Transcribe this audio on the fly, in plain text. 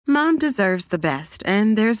Mom deserves the best,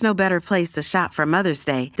 and there's no better place to shop for Mother's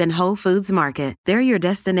Day than Whole Foods Market. They're your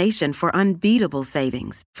destination for unbeatable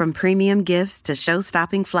savings, from premium gifts to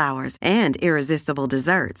show-stopping flowers and irresistible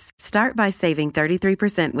desserts. Start by saving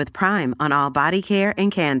 33% with Prime on all body care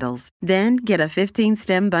and candles. Then get a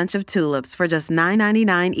 15-stem bunch of tulips for just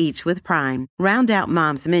 $9.99 each with Prime. Round out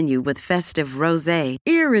Mom's menu with festive rosé,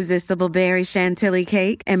 irresistible berry chantilly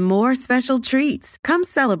cake, and more special treats. Come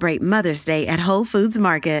celebrate Mother's Day at Whole Foods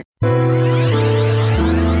Market.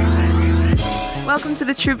 Welcome to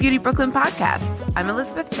the True Beauty Brooklyn podcast. I'm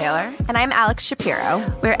Elizabeth Taylor. And I'm Alex Shapiro.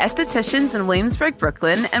 We're estheticians in Williamsburg,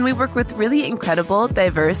 Brooklyn, and we work with really incredible,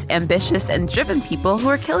 diverse, ambitious, and driven people who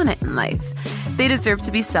are killing it in life. They deserve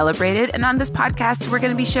to be celebrated, and on this podcast, we're going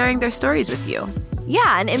to be sharing their stories with you.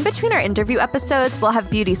 Yeah, and in between our interview episodes, we'll have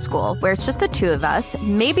Beauty School, where it's just the two of us,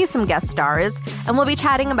 maybe some guest stars, and we'll be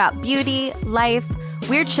chatting about beauty, life,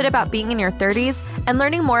 weird shit about being in your 30s, and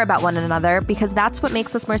learning more about one another, because that's what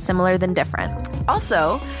makes us more similar than different.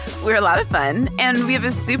 Also, we're a lot of fun, and we have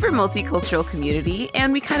a super multicultural community,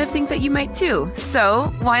 and we kind of think that you might too.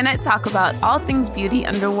 So why not talk about all things beauty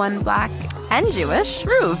under one Black and Jewish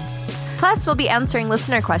roof? Plus, we'll be answering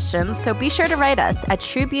listener questions, so be sure to write us at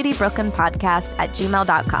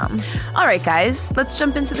truebeautybrooklynpodcast@gmail.com. All right, guys, let's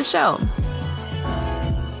jump into the show.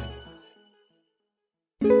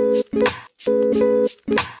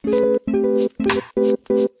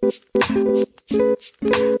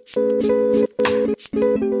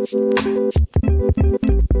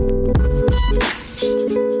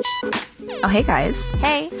 Oh, hey, guys.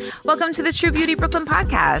 Hey. Welcome to the True Beauty Brooklyn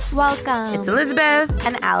podcast. Welcome. It's Elizabeth.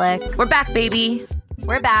 And Alex. We're back, baby.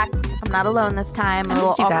 We're back. I'm not alone this time. I A little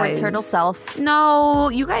missed you awkward guys. turtle self. No,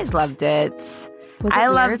 you guys loved it. I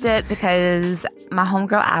loved it because my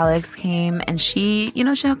homegirl Alex came and she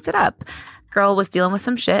hooked it up. Girl was dealing with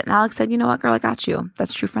some shit, and Alex said, "You know what, girl, I got you."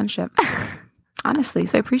 That's true friendship. Honestly,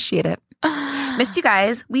 so I appreciate it. Missed you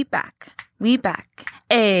guys. We back.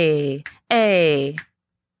 Hey.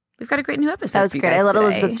 We've got a great new episode. That was for you great. guys I let today.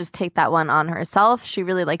 Elizabeth just take that one on herself. She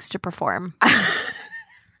really likes to perform.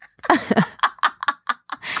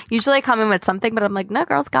 Usually I come in with something, but I'm like, no,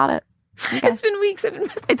 girl's got it. Okay. It's been weeks. I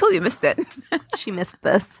told you I missed it. She missed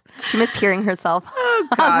this. She missed hearing herself. Oh,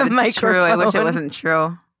 God, on the it's true. I wish it microphone. wasn't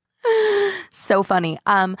true. So funny.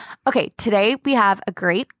 Okay, today we have a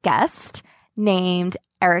great guest named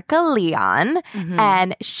Erica Leon,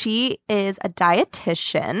 and she is a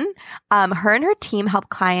dietitian. Her and her team help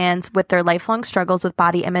clients with their lifelong struggles with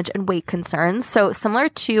body image and weight concerns. So similar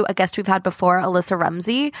to a guest we've had before, Alyssa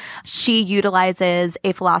Rumsey, she utilizes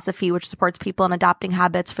a philosophy which supports people in adopting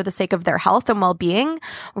habits for the sake of their health and well-being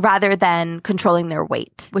rather than controlling their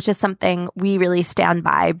weight, which is something we really stand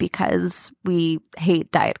by because we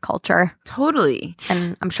hate diet culture. Totally.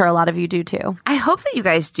 And I'm sure a lot of you do too. I hope that you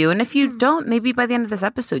guys do. And if you don't, maybe by the end of this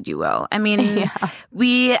episode you will. I mean,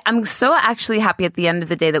 I'm so actually happy at the end of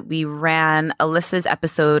the day that we ran Alyssa's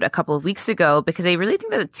episode a couple of weeks ago, because I really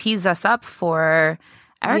think that it tees us up for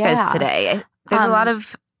Erica's today. There's a lot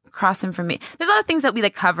of cross information. There's a lot of things that we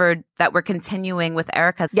covered that we're continuing with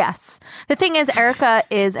Erica. Yes. The thing is, Erica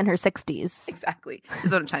is in her 60s. Exactly.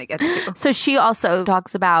 Is what I'm trying to get to. So she also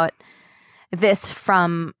talks about this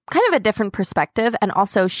from kind of a different perspective. And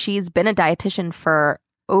also she's been a dietitian for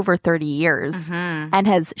over 30 years and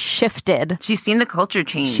has shifted. She's seen the culture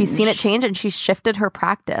change. She's seen it change and she's shifted her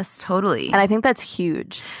practice. Totally. And I think that's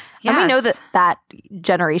huge. Yes. And we know that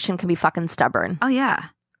generation can be fucking stubborn. Oh, yeah.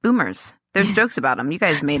 Boomers. There's jokes about them. You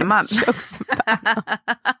guys made them up. Jokes about them.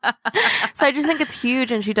 So I just think it's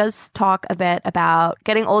huge. And she does talk a bit about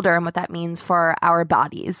getting older and what that means for our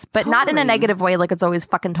bodies, but not in a negative way like it's always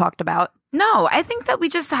fucking talked about. No, I think that we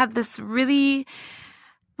just had this really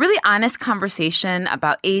honest conversation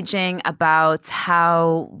about aging, about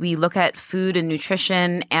how we look at food and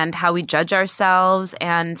nutrition and how we judge ourselves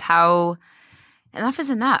and how enough is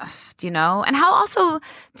enough, and how also,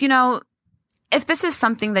 if this is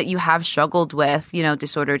something that you have struggled with,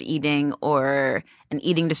 disordered eating or an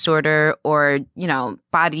eating disorder or,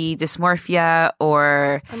 body dysmorphia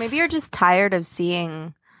or maybe you're just tired of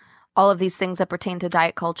seeing all of these things that pertain to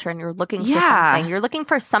diet culture and you're looking for something. You're looking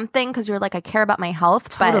for something because you're like, I care about my health.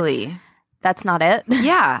 Totally. But that's not it.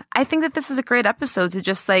 Yeah. I think that this is a great episode to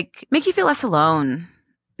just make you feel less alone,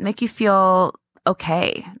 make you feel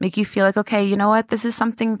okay, make you feel like, okay, you know what? This is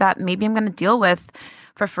something that maybe I'm going to deal with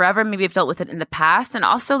for forever. Maybe I've dealt with it in the past. And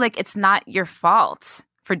also it's not your fault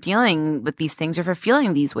for dealing with these things or for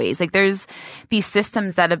feeling these ways. There's these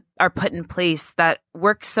systems that are put in place that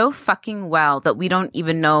work so fucking well that we don't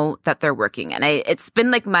even know that they're working. And it's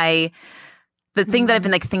been my the thing that I've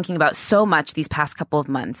been like thinking about so much these past couple of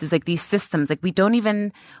months is like these systems. Like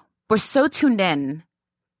we're so tuned in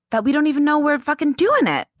that we don't even know we're fucking doing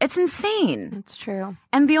it. It's insane. It's true.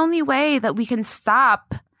 And the only way that we can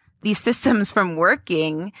stop these systems from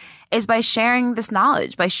working is by sharing this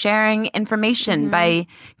knowledge, by sharing information, by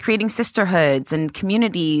creating sisterhoods and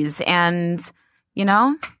communities and,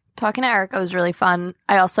 Talking to Erica was really fun.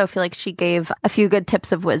 I also feel like she gave a few good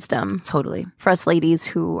tips of wisdom. Totally. For us ladies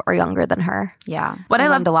who are younger than her. Yeah. I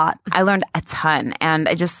learned a lot. I learned a ton. And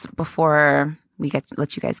before we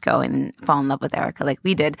let you guys go and fall in love with Erica like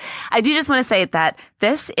we did, I do just want to say that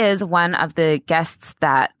this is one of the guests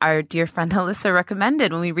that our dear friend Alyssa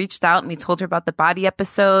recommended when we reached out and we told her about the body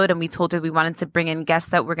episode and we told her we wanted to bring in guests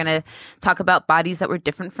that were going to talk about bodies that were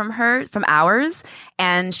different from ours.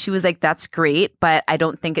 And she was like, that's great, but I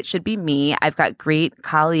don't think it should be me. I've got great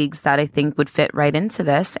colleagues that I think would fit right into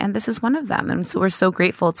this. And this is one of them. And so we're so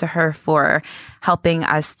grateful to her for helping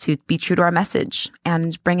us to be true to our message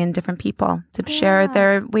and bring in different people to share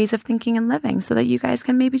their ways of thinking and living so that you guys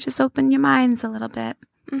can maybe just open your minds a little bit.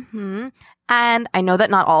 Mm-hmm. And I know that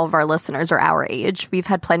not all of our listeners are our age. We've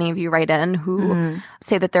had plenty of you write in who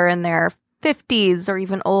say that they're in their 50s or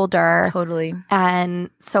even older. Totally. And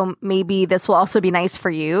so maybe this will also be nice for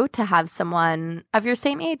you to have someone of your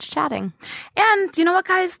same age chatting. And you know what,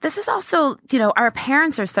 guys? This is also, our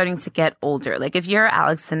parents are starting to get older. Like if you're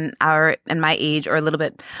Alex and my age or a little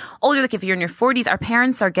bit older, like if you're in your 40s, our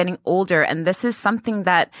parents are getting older. And this is something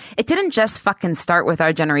that it didn't just fucking start with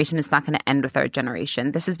our generation. It's not going to end with our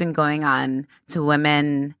generation. This has been going on to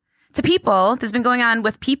women, to people. This has been going on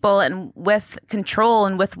with people and with control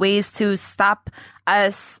and with ways to stop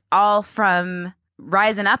us all from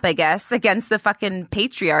rising up, I guess, against the fucking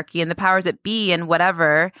patriarchy and the powers that be and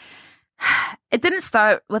whatever. It didn't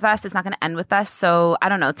start with us. It's not going to end with us. So I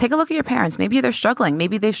don't know. Take a look at your parents. Maybe they're struggling.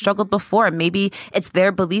 Maybe they've struggled before. Maybe it's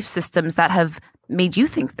their belief systems that have made you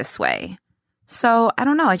think this way. So I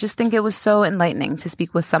don't know. I just think it was so enlightening to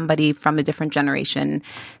speak with somebody from a different generation,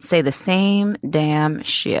 say the same damn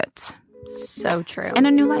shit. So true. In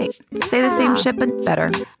a new light. Say the same shit, but better.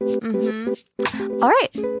 Mm-hmm. All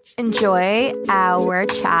right. Enjoy our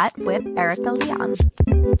chat with Erica Leon.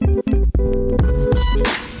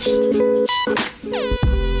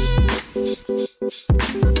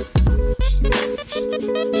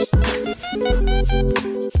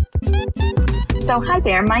 So hi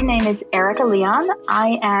there, my name is Erica Leon.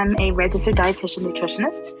 I am a registered dietitian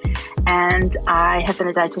nutritionist, and I have been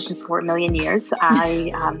a dietitian for a million years.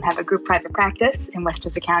 I have a group private practice in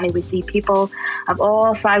Westchester County. We see people of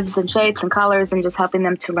all sizes and shapes and colors and just helping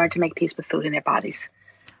them to learn to make peace with food in their bodies.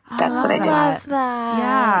 That's what I do. I love that.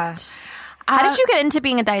 Yeah. How did you get into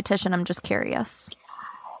being a dietitian? I'm just curious.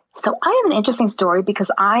 So I have an interesting story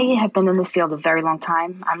because I have been in this field a very long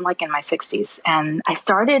time. I'm like in my 60s. And I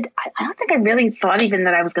don't think I really thought even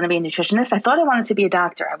that I was going to be a nutritionist. I thought I wanted to be a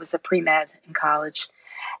doctor. I was a pre-med in college.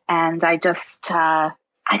 And I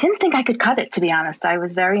didn't think I could cut it, to be honest. I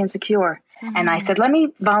was very insecure. Mm-hmm. And I said, let me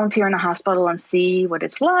volunteer in a hospital and see what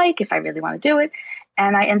it's like, if I really want to do it.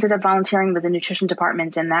 And I ended up volunteering with the nutrition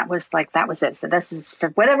department. And that was it. So this is, for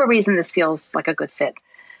whatever reason, this feels like a good fit.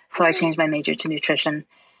 So I changed my major to nutrition.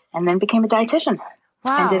 And then became a dietitian.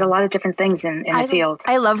 Wow. And did a lot of different things in the field.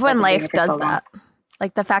 I love when life does that.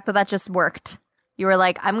 Like the fact that just worked. You were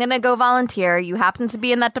like, I'm going to go volunteer. You happen to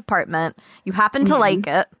be in that department. You happen to like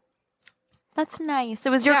it. That's nice. It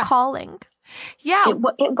was your calling. Yeah.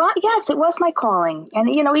 Yes, it was my calling. And,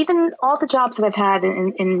 even all the jobs that I've had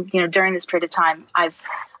in during this period of time, I've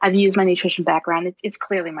used my nutrition background. It's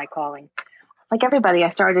clearly my calling. Like everybody, I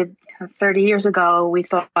started 30 years ago. We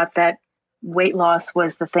thought that weight loss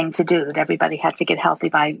was the thing to do. Everybody had to get healthy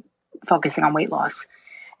by focusing on weight loss.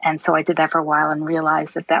 And so I did that for a while and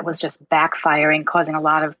realized that was just backfiring, causing a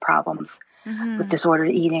lot of problems with disordered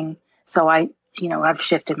eating. So I've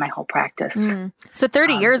shifted my whole practice. Mm-hmm. So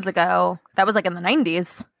 30 years ago, that was like in the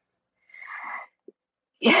 90s.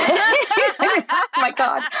 My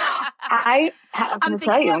God. I'm going to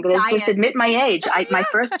tell you, I'm going to just admit my age. My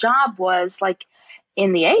first job was like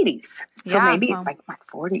in the 80s. So maybe like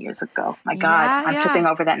 40 years ago. My God, I'm tripping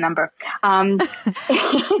over that number. No,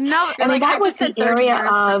 that was the area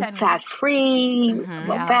of fat-free,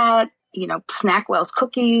 low-fat, Snackwell's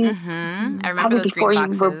cookies. Mm-hmm. I remember probably those before green you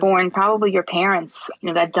boxes. were born, probably your parents,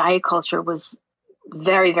 that diet culture was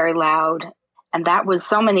very, very loud. And that was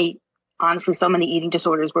so many eating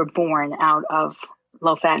disorders were born out of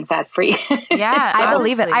low fat and fat free. Yeah, I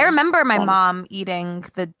believe it. I remember my mom eating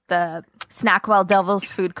the Snackwell Devil's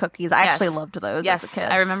Food cookies. I actually loved those as a kid.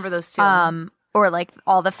 I remember those too. Or like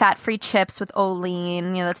all the fat-free chips with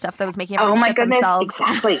Olean, that stuff that was making everyone oh my shit goodness, themselves.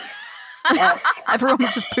 Exactly. Yes. Everyone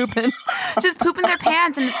was just pooping. Just pooping their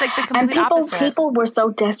pants, and it's like the complete opposite. People were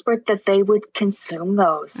so desperate that they would consume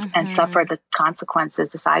those and suffer the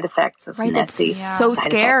consequences, the side effects of nasty. So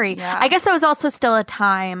scary. Yeah. I guess there was also still a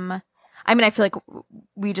time. I mean, I feel like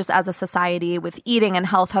we just as a society with eating and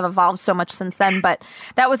health have evolved so much since then. But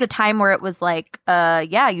that was a time where it was like,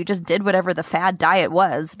 you just did whatever the fad diet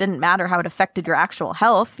was. It didn't matter how it affected your actual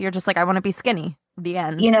health. You're just like, I want to be skinny. The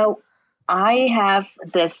end. I have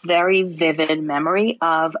this very vivid memory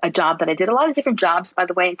of a job that I did. A lot of different jobs, by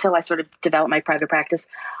the way, until I sort of developed my private practice.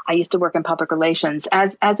 I used to work in public relations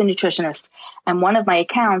as a nutritionist. And one of my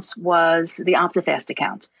accounts was the OptiFast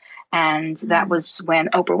account. And that was when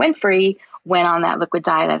Oprah Winfrey went on that liquid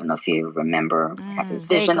diet. I don't know if you remember the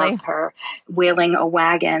vision vaguely. of her wheeling a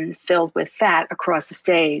wagon filled with fat across the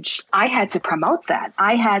stage. I had to promote that.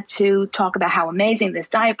 I had to talk about how amazing this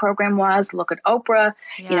diet program was. Look at Oprah.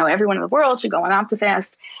 Everyone in the world should go on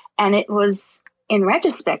OptiFast. And it was, in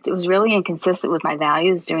retrospect, it was really inconsistent with my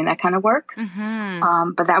values doing that kind of work.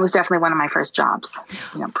 But that was definitely one of my first jobs,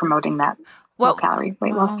 promoting that. Low-calorie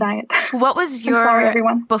weight loss diet. What was your, sorry,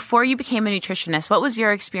 everyone. Before you became a nutritionist, what was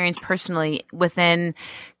your experience personally within,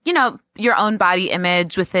 your own body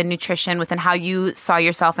image, within nutrition, within how you saw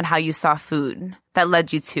yourself and how you saw food that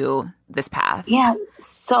led you to this path? Yeah.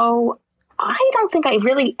 So I don't think I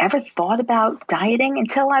really ever thought about dieting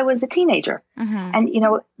until I was a teenager. And,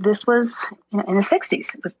 this was in the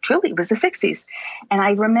 60s. It was the 60s. And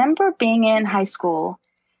I remember being in high school.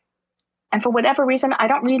 And for whatever reason, I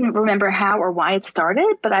don't really remember how or why it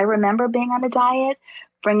started, but I remember being on a diet,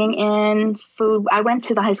 bringing in food. I went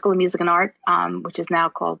to the High School of Music and Art, which is now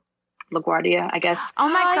called LaGuardia, I guess. Oh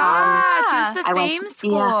my gosh, it was the fame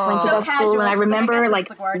school. Yeah, I went to that school, and I remember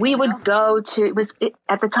we would go to,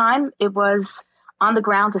 at the time, it was on the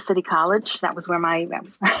grounds of City College. That was where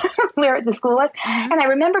where the school was. And I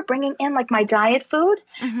remember bringing in my diet food,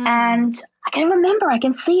 and I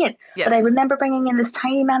can see it. Yes. But I remember bringing in this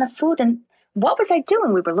tiny amount of food, and what was I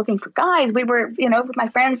doing? We were looking for guys. We were, with my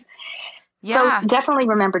friends. Yeah. So definitely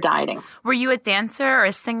remember dieting. Were you a dancer or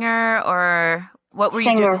a singer, or what were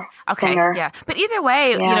you doing? Okay, singer. Yeah. But either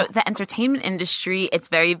way, the entertainment industry, it's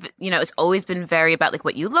very, it's always been very about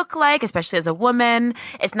what you look like, especially as a woman.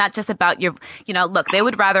 It's not just about your, look, they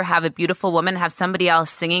would rather have a beautiful woman have somebody else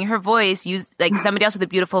singing her voice, use somebody else with a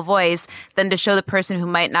beautiful voice, than to show the person who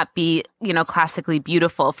might not be, classically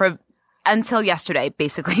beautiful until yesterday,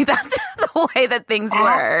 basically. That's the way that things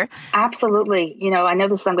were. Absolutely. I know I'm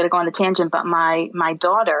going to go on a tangent, but my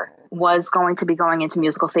daughter was going to be going into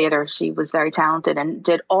musical theater. She was very talented and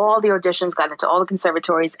did all the auditions, got into all the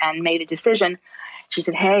conservatories, and made a decision. She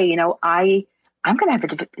said, hey, I'm going to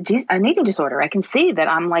have an eating disorder. I can see that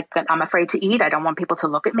I'm afraid to eat. I don't want people to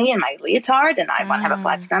look at me in my leotard, and I want to have a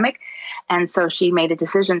flat stomach. And so she made a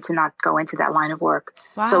decision to not go into that line of work.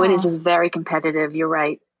 Wow. So it is very competitive. You're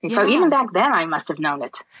right. Yeah. So even back then, I must have known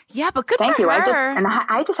it. Yeah, but good Thank for you. her.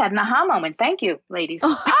 I just had an aha moment. Thank you, ladies.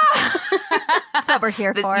 That's what we're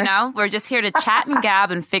here for. We're just here to chat and gab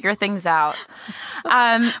and figure things out.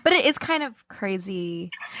 But it is kind of crazy.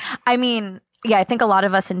 I mean, yeah, I think a lot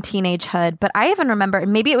of us in teenagehood, but I even remember,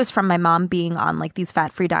 and maybe it was from my mom being on these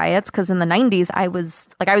fat-free diets, because in the 90s, I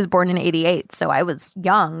was born in 88, so I was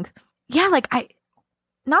young. Yeah,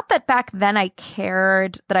 not that back then I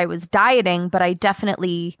cared that I was dieting, but I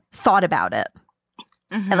definitely thought about it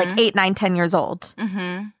at 8, 9, 10 years old.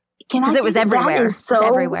 Because it was everywhere. That is so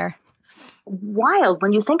everywhere. Wild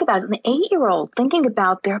when you think about it. An 8-year-old thinking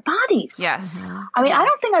about their bodies. Yes. I mean, I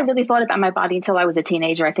don't think I really thought about my body until I was a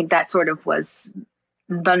teenager. I think that sort of was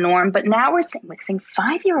the norm. But now we're seeing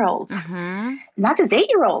 5-year-olds, not just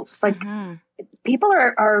 8-year-olds. People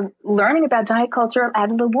are learning about diet culture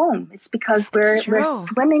out of the womb. It's because we're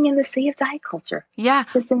swimming in the sea of diet culture. Yeah.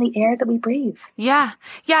 It's just in the air that we breathe. Yeah.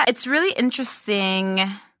 Yeah. It's really interesting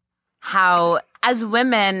how, as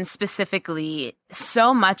women specifically,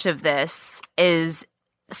 so much of this is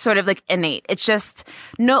sort of innate. It's just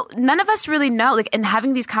none of us really know, in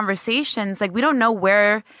having these conversations, we don't know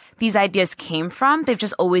where these ideas came from. They've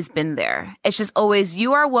just always been there. It's just always,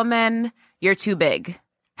 you are a woman, you're too big.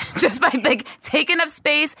 Just by take enough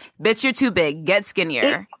space, bitch, you're too big. Get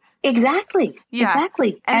skinnier. Exactly. Yeah.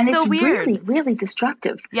 Exactly. And it's so weird. Really, really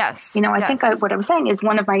destructive. Yes. I think what I was saying is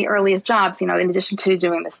one of my earliest jobs, in addition to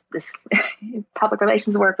doing this public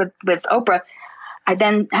relations work with Oprah, I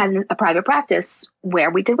then had a private practice where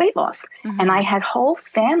we did weight loss. And I had whole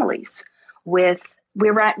families we're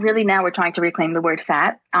trying to reclaim the word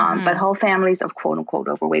fat, but whole families of quote unquote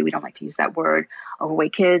overweight. We don't like to use that word,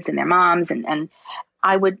 overweight kids and their moms. And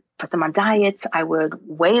I would put them on diets. I would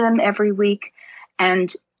weigh them every week.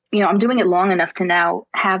 And I'm doing it long enough to now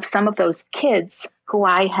have some of those kids who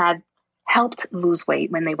I had helped lose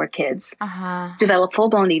weight when they were kids, develop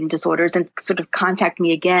full-blown eating disorders and sort of contact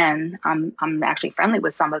me again. I'm actually friendly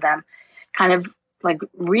with some of them, kind of like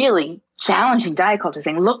really challenging diet culture,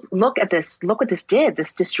 saying, look at this, look what this did.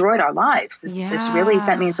 This destroyed our lives. This really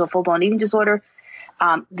sent me into a full-blown eating disorder.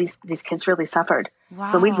 These kids really suffered. Wow.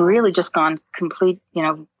 So we've really just gone complete,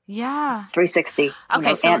 360.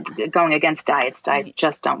 Okay, so and going against diets. Diets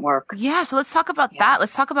just don't work. Yeah. So let's talk about that.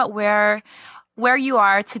 Let's talk about where you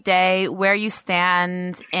are today, where you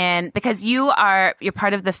stand because you're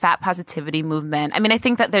part of the fat positivity movement. I mean, I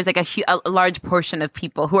think that there's like a large portion of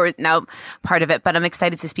people who are now part of it, but I'm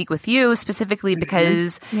excited to speak with you specifically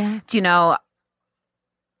because,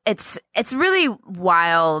 it's really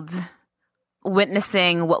wild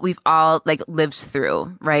witnessing what we've all like lived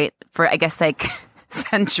through, right? For, I guess, like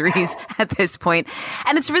centuries at this point.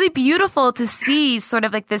 And it's really beautiful to see sort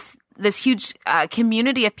of like this huge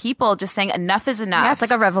community of people just saying enough is enough. Yeah, it's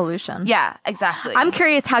like a revolution. Yeah, exactly. I'm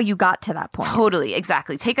curious how you got to that point. Totally,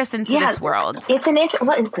 exactly. Take us into this world. It's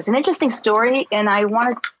an interesting story, and I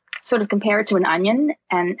want to sort of compare it to an onion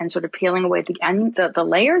and sort of peeling away the onion, the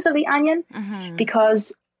layers of the onion,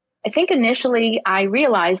 because I think initially I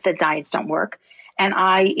realized that diets don't work. And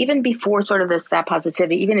even before sort of this fat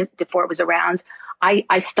positivity, even before it was around,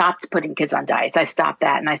 I stopped putting kids on diets. I stopped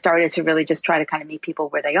that. And I started to really just try to kind of meet people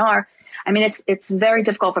where they are. I mean, it's very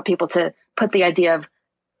difficult for people to put the idea of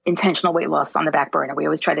intentional weight loss on the back burner. We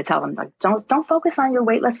always try to tell them, like, don't focus on your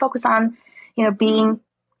weight. Let's focus on, being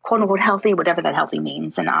quote unquote healthy, whatever that healthy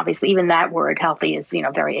means. And obviously even that word healthy is,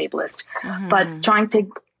 very ableist, but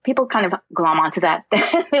people kind of glom onto that.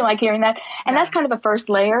 They like hearing that. And that's kind of a first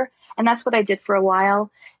layer. And that's what I did for a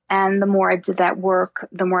while. And the more I did that work,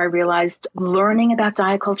 the more I realized learning about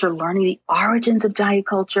diet culture, learning the origins of diet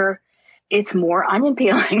culture, it's more onion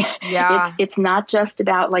peeling. Yeah. It's not just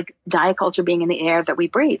about like diet culture being in the air that we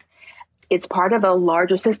breathe. It's part of a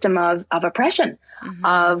larger system of oppression,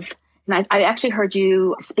 and I actually heard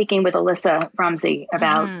you speaking with Alyssa Rumsey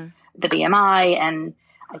about the BMI, and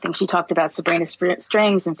I think she talked about Sabrina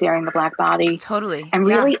Strings and Fearing the Black Body. Totally. And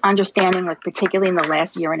really understanding, like particularly in the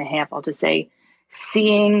last year and a half, I'll just say,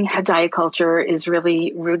 seeing how diet culture is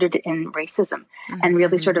really rooted in racism and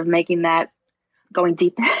really sort of making that going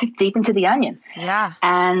deep into the onion. Yeah.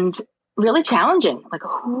 And really challenging, like,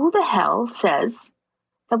 who the hell says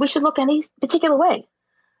that we should look any particular way?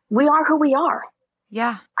 We are who we are.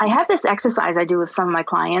 Yeah. I have this exercise I do with some of my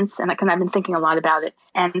clients, and I've been thinking a lot about it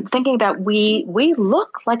and thinking about we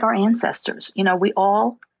look like our ancestors. We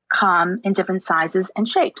all come in different sizes and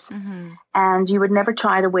shapes. And you would never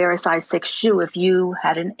try to wear a size 6 shoe if you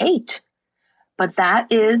had an 8. But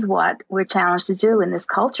that is what we're challenged to do in this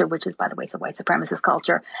culture, which is, by the way, it's a white supremacist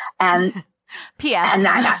culture. And P.S. And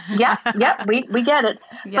we get it.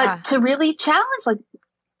 Yeah. But to really challenge, like,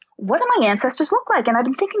 what do my ancestors look like? And I've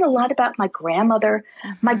been thinking a lot about my grandmother.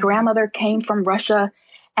 My grandmother came from Russia.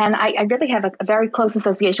 And I really have a very close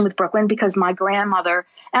association with Brooklyn because my grandmother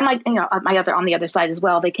and my other on the other side as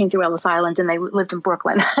well, they came through Ellis Island and they lived in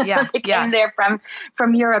Brooklyn. Yeah. They came there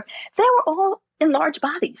from Europe. They were all in large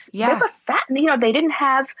bodies. Yeah. They were fat. They didn't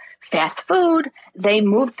have fast food. They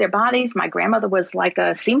moved their bodies. My grandmother was like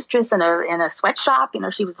a seamstress in a sweatshop.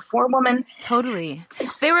 She was the forewoman. Totally.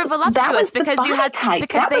 They were voluptuous because they had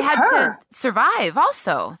to survive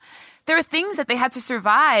also. There were things that they had to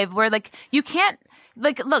survive where like you can't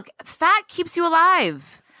look, fat keeps you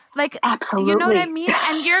alive. Like, absolutely. You know what I mean?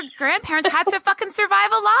 And your grandparents had to fucking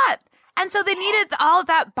survive a lot. And so they needed all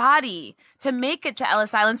that body to make it to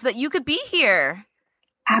Ellis Island so that you could be here.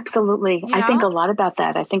 Absolutely. I think a lot about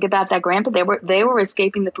that. I think about that grandpa. They were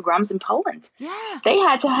escaping the pogroms in Poland. Yeah. They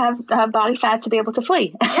had to have body fat to be able to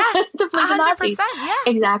flee. Yeah. To flee the 100%. Nazis. Yeah.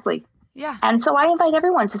 Exactly. Yeah. And so I invite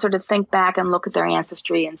everyone to sort of think back and look at their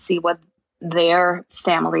ancestry and see what their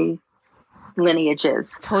family lineage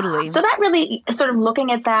is. Totally. So that really sort of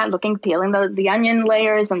looking at that, peeling the onion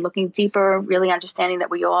layers and looking deeper, really understanding that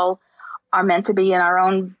we all are meant to be in our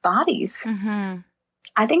own bodies.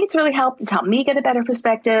 I think it's really helped me get a better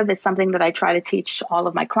perspective. It's something that I try to teach all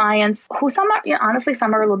of my clients who honestly,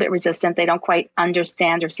 some are a little bit resistant. They don't quite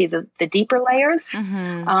understand or see the deeper layers.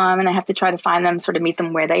 And I have to try to find them, sort of meet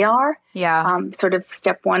them where they are. Yeah. Sort of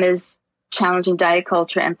step one is challenging diet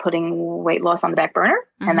culture and putting weight loss on the back burner.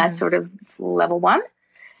 And that's sort of level 1.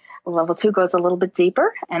 Level 2 goes a little bit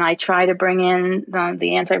deeper. And I try to bring in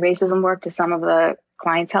the anti-racism work to some of the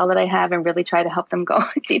clientele that I have and really try to help them go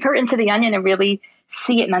deeper into the onion and really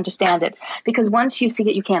see it and understand it. Because once you see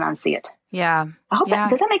it, you can't unsee it. Yeah. I hope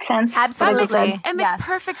does that make sense? Absolutely. It makes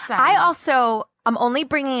perfect sense. I also I'm only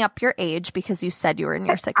bringing up your age because you said you were in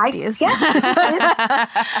your 60s.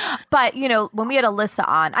 But, when we had Alyssa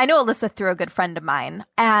on, I know Alyssa through a good friend of mine.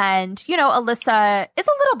 And, Alyssa is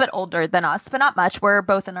a little bit older than us, but not much. We're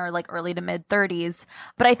both in our early to mid 30s.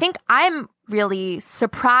 But I think I'm really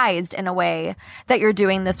surprised in a way that you're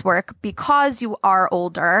doing this work because you are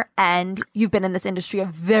older and you've been in this industry a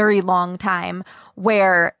very long time,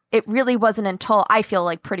 where it really wasn't until I feel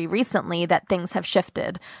like pretty recently that things have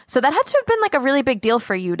shifted. So that had to have been a really big deal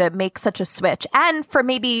for you to make such a switch, and for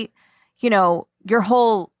maybe, your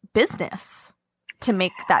whole business to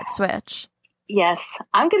make that switch. Yes,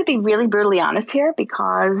 I'm going to be really brutally honest here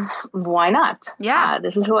because why not? Yeah.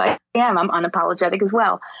 This is who I am. I'm unapologetic as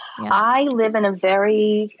well. Yeah. I live in a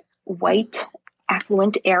very white,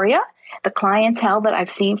 affluent area. The clientele that I've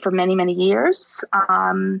seen for many, many years,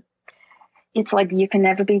 it's like you can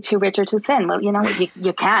never be too rich or too thin. Well,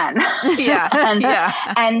 you can. Yeah.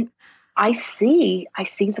 And I see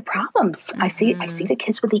the problems. Mm-hmm. I see the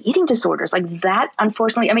kids with the eating disorders like that.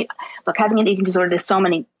 Unfortunately, I mean, look, having an eating disorder, there's so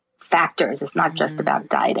many factors. It's not just about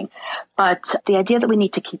dieting, but the idea that we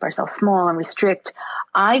need to keep ourselves small and restrict.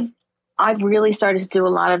 I've really started to do a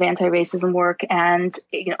lot of anti-racism work, and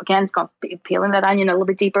again, it's going peeling that onion a little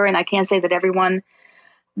bit deeper. And I can't say that everyone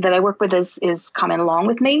that I work with is coming along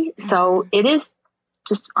with me. So it is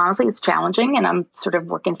just, honestly, it's challenging, and I'm sort of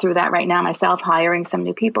working through that right now myself, hiring some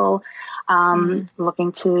new people,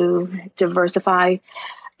 looking to diversify.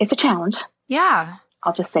 It's a challenge. Yeah.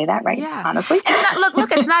 I'll just say that, right? Yeah. Honestly.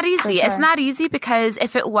 Look, it's not easy. Sure. It's not easy because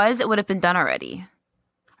if it was, it would have been done already.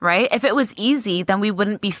 Right? If it was easy, then we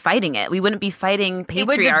wouldn't be fighting it. We wouldn't be fighting patriarchy. It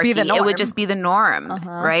would just be the norm. It would just be the norm,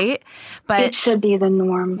 right? But it should be the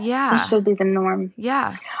norm. Yeah. It should be the norm.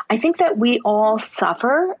 Yeah. I think that we all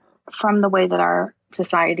suffer from the way that our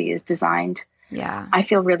society is designed. Yeah. I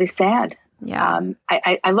feel really sad. Yeah.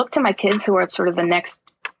 I look to my kids who are sort of the next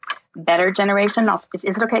better generation.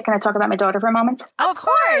 Is it okay? Can I talk about my daughter for a moment? Of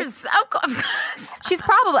course. She's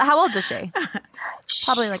probably, how old is she?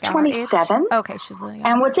 Probably like 27. Okay, she's really young.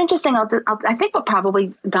 And what's interesting, I think what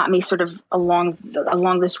probably got me sort of along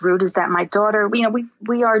this route is that my daughter,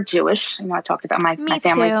 we are Jewish. I talked about my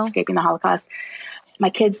family escaping the Holocaust. My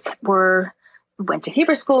kids went to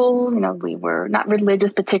Hebrew school. We were not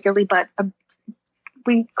religious particularly, but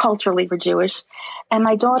we culturally were Jewish. And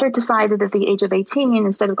my daughter decided at the age of 18,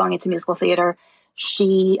 instead of going into musical theater,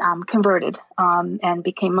 she converted and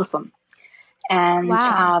became Muslim. And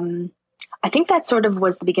wow. I think that sort of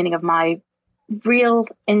was the beginning of my real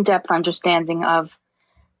in-depth understanding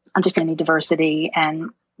diversity and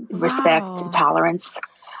respect and tolerance,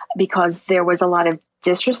 because there was a lot of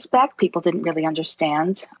disrespect. People didn't really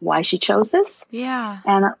understand why she chose this. Yeah.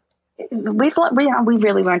 And we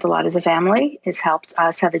really learned a lot as a family. It's helped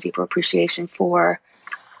us have a deeper appreciation for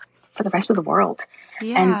the rest of the world.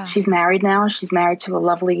 Yeah. And she's married now. She's married to a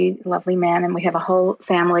lovely, lovely man, and we have a whole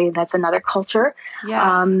family that's another culture.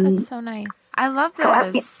 Yeah, that's so nice. I love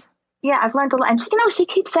this. I've learned a lot. And she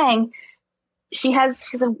keeps saying, she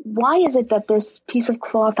said, why is it that this piece of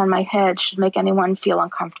cloth on my head should make anyone feel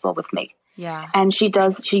uncomfortable with me? Yeah. And she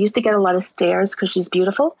used to get a lot of stares because she's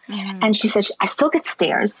beautiful. Mm-hmm. And she said, I still get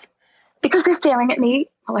stares because they're staring at me.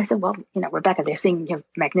 Oh, I said, well, Rebecca, they're seeing your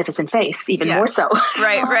magnificent face even more so.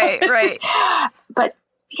 Right. But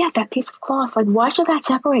yeah, that piece of cloth, like, why should that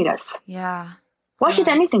separate us? Yeah. Why should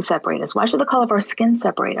anything separate us? Why should the color of our skin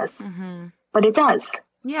separate us? Mm-hmm. But it does.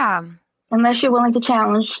 Yeah. Unless you're willing to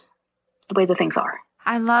challenge the way that things are.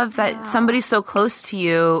 I love that somebody so close to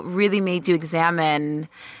you really made you examine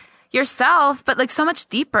yourself, but like so much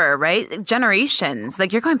deeper, right? Generations,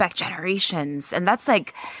 like you're going back generations. And that's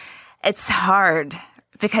like, it's hard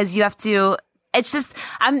because you have to, it's just,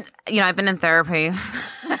 I've been in therapy.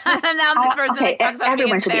 And now I'm this person that talks about being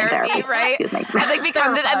in therapy, right?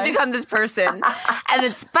 I've become this person. And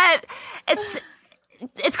it's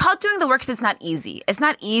called doing the work because it's not easy. It's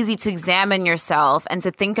not easy to examine yourself and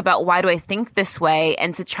to think about, why do I think this way?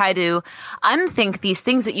 And to try to unthink these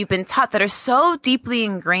things that you've been taught that are so deeply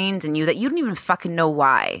ingrained in you that you don't even fucking know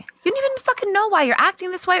why. You don't even fucking know why you're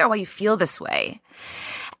acting this way or why you feel this way.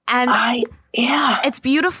 And it's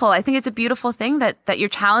beautiful. I think it's a beautiful thing that you're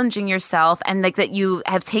challenging yourself, and like that you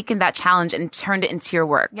have taken that challenge and turned it into your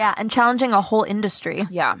work. Yeah, and challenging a whole industry.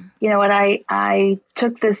 Yeah. You know what? I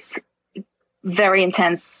took this very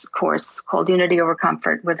intense course called Unity Over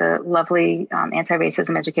Comfort with a lovely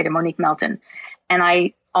anti-racism educator, Monique Melton. And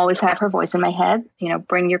I always have her voice in my head,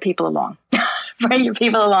 bring your people along. Bring your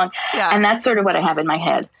people along. Yeah. And that's sort of what I have in my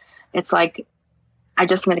head. It's like, I'm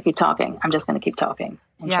just going to keep talking. I'm just going to keep talking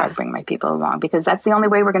and try to bring my people along, because that's the only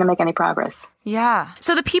way we're going to make any progress. Yeah.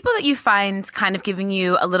 So the people that you find kind of giving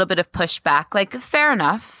you a little bit of pushback, like, fair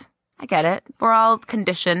enough. I get it. We're all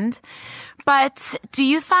conditioned. But do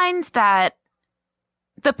you find that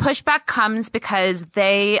the pushback comes because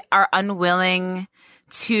they are unwilling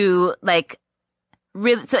to, like,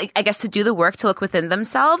 really, so, like, I guess, to do the work to look within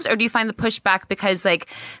themselves? Or do you find the pushback because, like,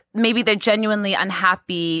 maybe they're genuinely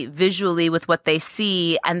unhappy visually with what they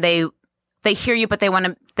see, and they hear you, but they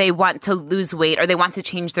want to lose weight, or they want to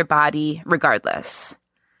change their body regardless?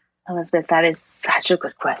 Elizabeth, that is such a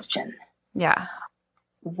good question. Yeah.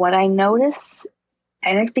 What I notice,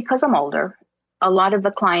 and it's because I'm older, a lot of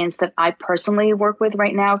the clients that I personally work with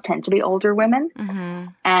right now tend to be older women. Mm-hmm.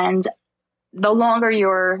 And the longer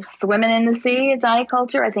you're swimming in the sea of diet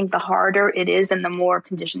culture, I think the harder it is and the more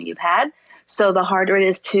conditioning you've had. So the harder it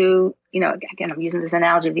is to, again, I'm using this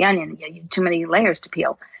analogy of the onion. You have too many layers to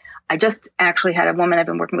peel. I just actually had a woman I've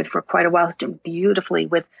been working with for quite a while who's doing beautifully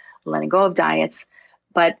with letting go of diets.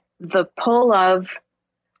 But the pull of,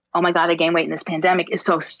 oh my God, I gained weight in this pandemic is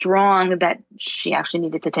so strong that she actually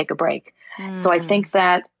needed to take a break. So I think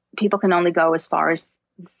that people can only go as far as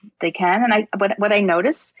they can. And what I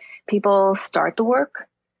notice, people start the work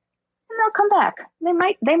and they'll come back.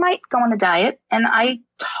 They might go on a diet, and I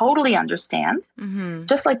totally understand. Mm-hmm.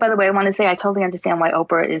 Just like, by the way, I want to say I totally understand why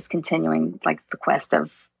Oprah is continuing, like, the quest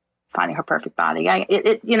of finding her perfect body.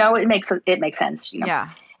 It makes sense. Yeah.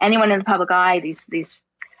 Anyone in the public eye, these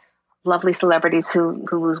lovely celebrities who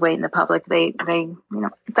lose weight in the public, they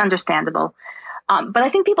it's understandable. But I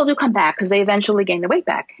think people do come back because they eventually gain the weight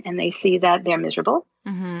back and they see that they're miserable.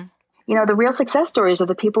 Mm-hmm. The real success stories are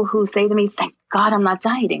the people who say to me, thank God I'm not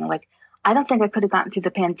dieting. Like, I don't think I could have gotten through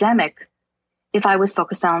the pandemic if I was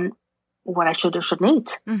focused on what I should or shouldn't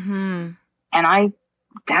eat. Mm-hmm. And I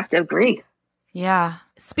have to agree. Yeah.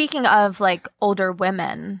 Speaking of, like, older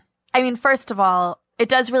women, I mean, first of all, it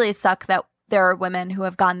does really suck that there are women who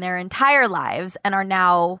have gone their entire lives and are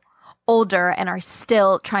now older and are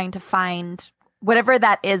still trying to find whatever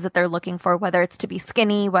that is that they're looking for, whether it's to be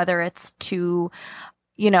skinny, whether it's to,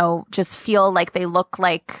 just feel like they look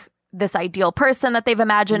like this ideal person that they've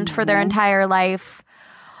imagined for their entire life.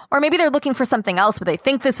 Or maybe they're looking for something else, but they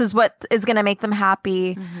think this is what is going to make them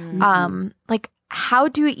happy. Mm-hmm. Like, how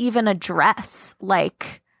do you even address,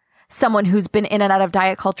 like, someone who's been in and out of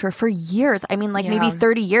diet culture for years? I mean, like, maybe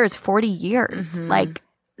 30 years, 40 years. Mm-hmm. Like,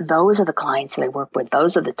 those are the clients that I work with.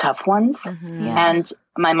 Those are the tough ones. Mm-hmm. Yeah. And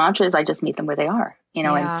my mantra is I just meet them where they are,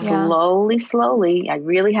 and slowly, I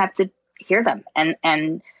really have to hear them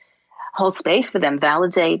and hold space for them,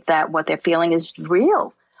 validate that what they're feeling is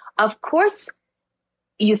real. Of course,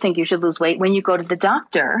 you think you should lose weight when you go to the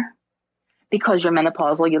doctor because you're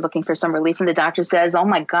menopausal, you're looking for some relief, and the doctor says, oh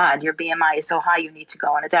my God, your BMI is so high, you need to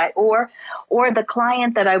go on a diet. Or the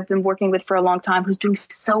client that I've been working with for a long time who's doing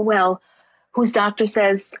so well, whose doctor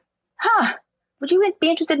says, would you be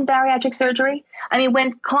interested in bariatric surgery? I mean,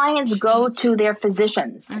 when clients go to their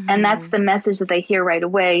physicians, and that's the message that they hear right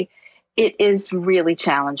away, it is really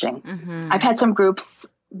challenging. Mm-hmm. I've had some groups,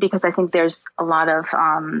 because I think there's a lot of,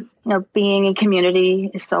 being in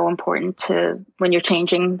community is so important to when you're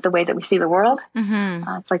changing the way that we see the world.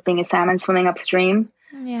 Mm-hmm. It's like being a salmon swimming upstream.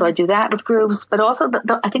 Yeah. So I do that with groups. But also,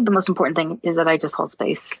 I think the most important thing is that I just hold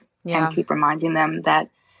space and keep reminding them that,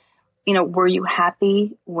 were you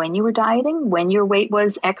happy when you were dieting? When your weight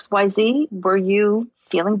was XYZ? Were you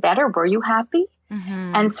feeling better? Were you happy?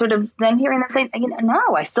 Mm-hmm. And sort of then hearing them say,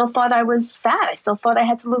 no, I still thought I was fat. I still thought I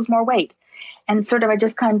had to lose more weight. And sort of, I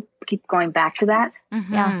just kind of keep going back to that.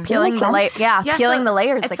 Mm-hmm. Yeah, peeling the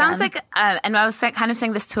layers. It sounds like, and I was kind of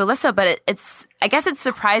saying this to Alyssa, but I guess it's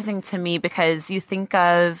surprising to me because you think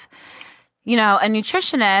of, a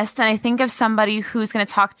nutritionist, and I think of somebody who's going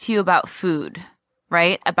to talk to you about food,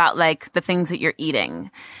 right? About, like, the things that you're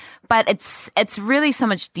eating. But it's really so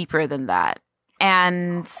much deeper than that.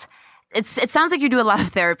 And it sounds like you do a lot of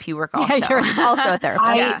therapy work also. Yeah, you're also a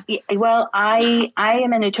therapist. I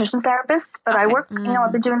am a nutrition therapist, but I work,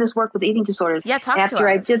 I've been doing this work with eating disorders. Yeah, talk to us. After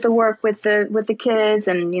I did the work with the kids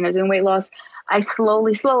and, doing weight loss, I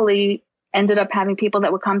slowly ended up having people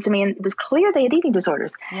that would come to me, and it was clear they had eating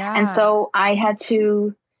disorders. Yeah. And so I had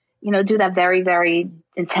to, do that very, very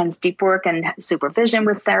intense deep work and supervision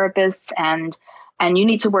with therapists, and you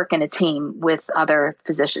need to work in a team with other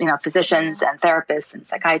physicians and therapists and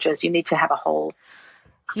psychiatrists. You need to have a whole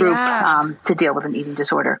group to deal with an eating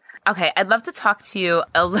disorder. Okay, I'd love to talk to you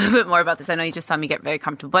a little bit more about this. I know you just saw me get very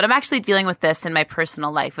comfortable, but I'm actually dealing with this in my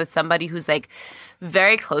personal life with somebody who's, like,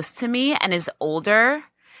 very close to me and is older.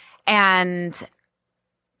 And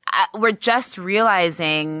we're just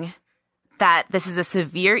realizing that this is a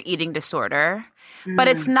severe eating disorder. But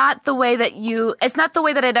it's not the way that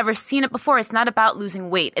I'd ever seen it before. It's not about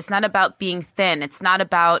losing weight. It's not about being thin. It's not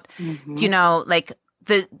about, like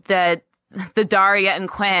the Daria and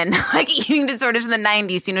Quinn, like eating disorders in the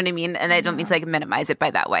 90s. Do you know what I mean? And I don't mean to like minimize it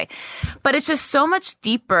by that way. But it's just so much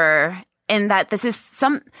deeper in that this is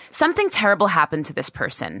something terrible happened to this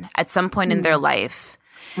person at some point in their life.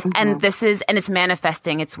 And it's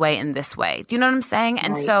manifesting its way in this way. Do you know what I'm saying?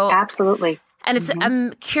 And so absolutely. And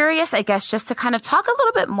I'm curious, I guess, just to kind of talk a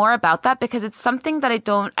little bit more about that, because it's something that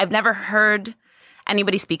I've never heard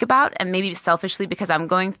anybody speak about, and maybe selfishly because I'm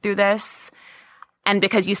going through this and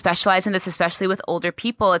because you specialize in this, especially with older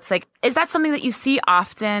people. It's like, is that something that you see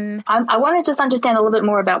often? I want to just understand a little bit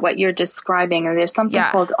more about what you're describing. And there's something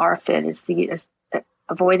called ARFID. It's the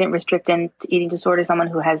avoidant restrictant eating disorder, someone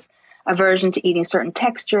who has aversion to eating certain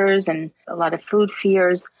textures and a lot of food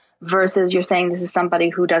fears. Versus you're saying this is somebody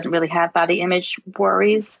who doesn't really have body image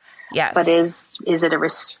worries. Yes. But is it a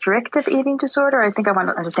restrictive eating disorder? I think I want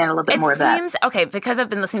to understand a little bit more of that. It seems, okay, because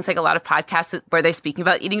I've been listening to like a lot of podcasts where they're speaking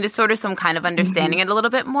about eating disorders, so I'm kind of understanding it a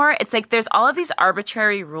little bit more. It's like there's all of these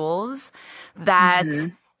arbitrary rules that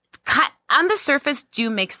on the surface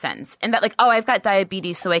do make sense. And that like, oh, I've got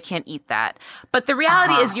diabetes, so I can't eat that. But the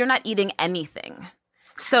reality is you're not eating anything.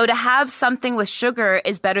 So to have something with sugar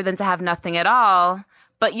is better than to have nothing at all.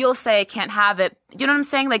 But you'll say I can't have it. You know what I'm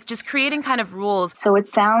saying? Like just creating kind of rules. So it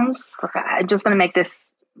sounds, I'm just going to make this,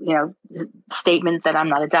 statement that I'm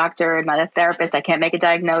not a doctor, I'm not a therapist, I can't make a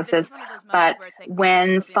diagnosis. But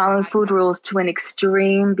when following food rules to an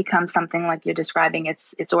extreme becomes something like you're describing,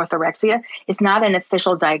 it's orthorexia. It's not an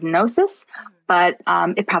official diagnosis, but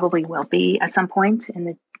it probably will be at some point in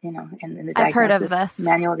the, in the diagnosis I've heard of this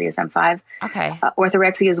manual, the DSM-5. Okay.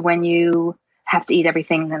 Orthorexia is when you have to eat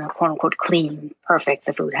everything in a quote unquote clean, perfect.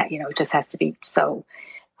 The food, it just has to be so.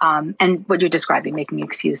 And what you're describing, making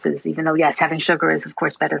excuses, even though, yes, having sugar is of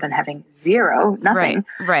course better than having nothing.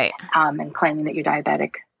 Right. And claiming that you're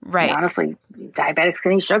diabetic. Right. Honestly, diabetics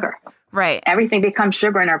can eat sugar. Right. Everything becomes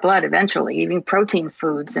sugar in our blood eventually, eating protein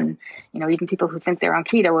foods. And, even people who think they're on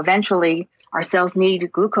keto, eventually our cells need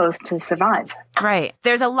glucose to survive. Right.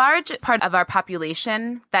 There's a large part of our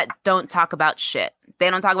population that don't talk about shit. They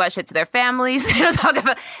don't talk about shit to their families. They don't talk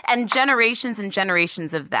about, and generations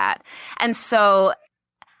of that. And so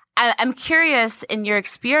I'm curious in your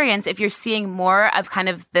experience, if you're seeing more of kind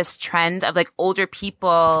of this trend of like older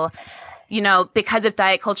people, because of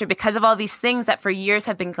diet culture, because of all these things that for years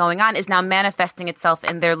have been going on is now manifesting itself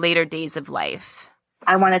in their later days of life.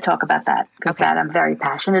 I want to talk about that because that I'm very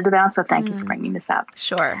passionate about. So thank you for bringing this up.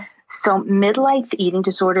 Sure. So midlife eating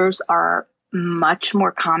disorders are much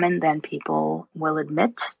more common than people will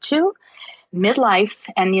admit to. Midlife,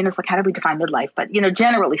 and it's like, how do we define midlife? But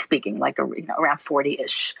generally speaking, like around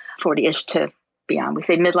 40-ish to beyond. We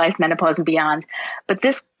say midlife, menopause, and beyond. But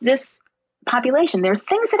this population, there are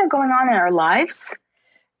things that are going on in our lives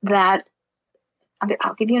that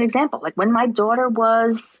I'll give you an example. Like when my daughter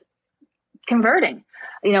was converting,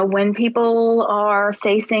 when people are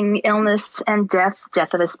facing illness and death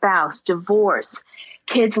of a spouse, divorce,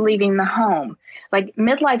 kids leaving the home. Like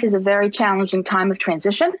midlife is a very challenging time of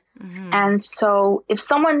transition. And so if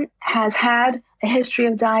someone has had a history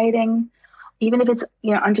of dieting, even if it's,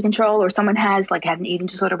 under control, or someone has like had an eating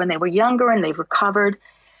disorder when they were younger and they've recovered,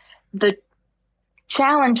 the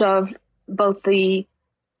challenge of both the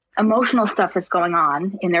emotional stuff that's going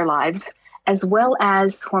on in their lives, as well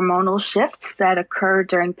as hormonal shifts that occur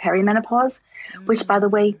during perimenopause, which, by the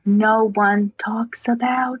way, no one talks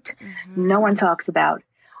about. No one talks about.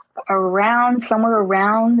 Somewhere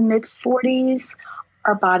around the mid-40s,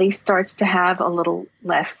 our body starts to have a little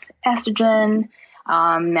less estrogen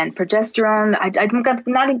and progesterone. I'm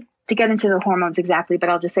not to get into the hormones exactly, but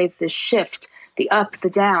I'll just say this shift, the up, the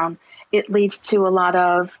down, it leads to a lot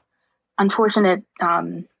of unfortunate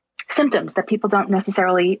symptoms that people don't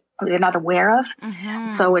necessarily, they're not aware of.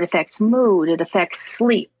 So it affects mood, it affects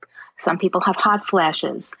sleep. Some people have hot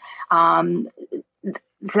flashes.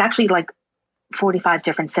 There's actually like 45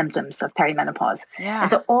 different symptoms of perimenopause. And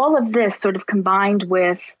so all of this sort of combined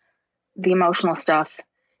with the emotional stuff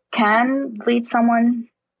can lead someone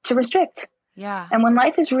to restrict. And when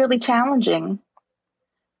life is really challenging,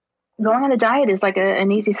 going on a diet is like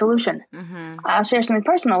an easy solution. I'll share something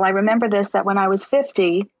personal. I remember that when I was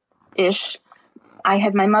 50-ish, I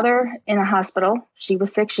had my mother in a hospital. She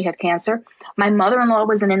was sick. She had cancer. My mother-in-law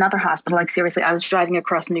was in another hospital. Like seriously, I was driving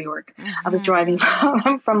across New York. I was driving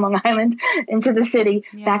from Long Island into the city,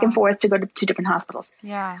 back and forth to go to 2 different hospitals.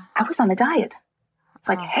 I was on a diet. It's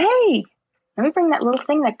like, hey, let me bring that little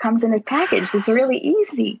thing that comes in a package. It's really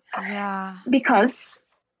easy. Because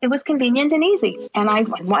it was convenient and easy. And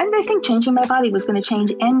why did I think changing my body was going to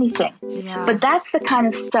change anything? Yeah. But that's the kind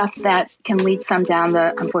of stuff that can lead some down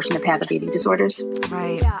the unfortunate path of eating disorders.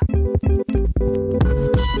 Right. Yeah.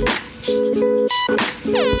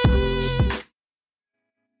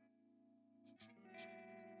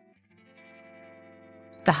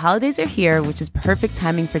 The holidays are here, which is perfect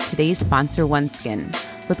timing for today's sponsor, OneSkin.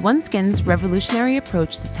 With OneSkin's revolutionary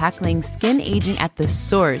approach to tackling skin aging at the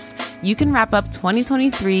source, you can wrap up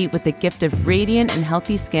 2023 with the gift of radiant and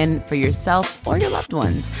healthy skin for yourself or your loved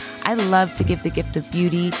ones. I love to give the gift of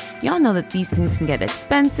beauty. Y'all know that these things can get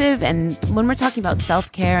expensive, and when we're talking about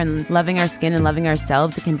self-care and loving our skin and loving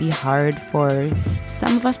ourselves, it can be hard for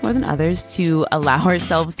some of us more than others to allow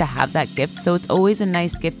ourselves to have that gift. So it's always a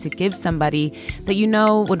nice gift to give somebody that you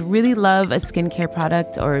know would really love a skincare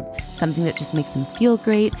product or something that just makes them feel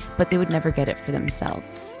great, but they would never get it for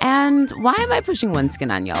themselves. And why am I pushing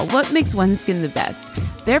OneSkin on y'all? What makes OneSkin the best?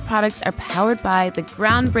 Their products are powered by the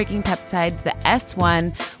groundbreaking peptide, the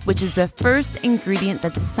S1, which is the first ingredient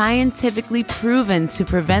that's scientifically proven to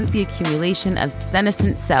prevent the accumulation of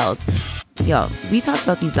senescent cells. Yo, we talked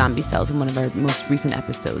about these zombie cells in one of our most recent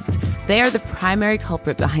episodes. They are the primary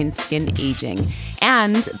culprit behind skin aging.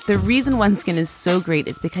 And the reason OneSkin is so great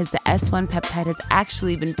is because the S1 peptide has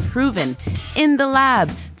actually been proven in the lab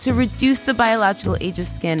to reduce the biological age of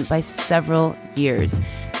skin by several years.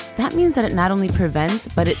 That means that it not only prevents,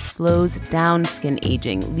 but it slows down skin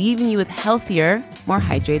aging, leaving you with healthier, more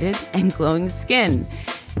hydrated, and glowing skin.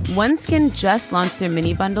 OneSkin just launched their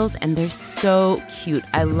mini bundles, and they're so cute.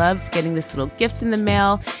 I loved getting this little gift in the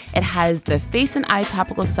mail. It has the face and eye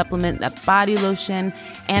topical supplement, that body lotion,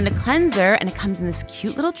 and a cleanser, and it comes in this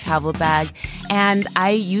cute little travel bag. And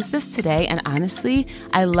I use this today, and honestly,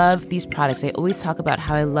 I love these products. I always talk about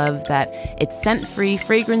how I love that it's scent-free,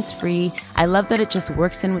 fragrance-free. I love that it just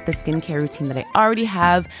works in with the skincare routine that I already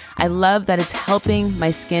have. I love that it's helping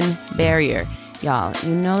my skin barrier. Y'all,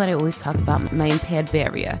 you know that I always talk about my impaired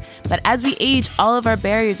barrier. But as we age, all of our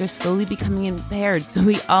barriers are slowly becoming impaired. So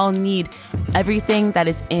we all need everything that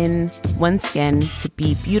is in OneSkin to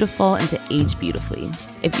be beautiful and to age beautifully.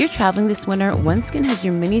 If you're traveling this winter, OneSkin has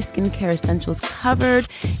your mini skincare essentials covered.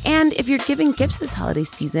 And if you're giving gifts this holiday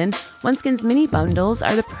season, OneSkin's mini bundles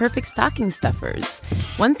are the perfect stocking stuffers.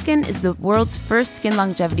 OneSkin is the world's first skin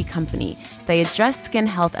longevity company. They address skin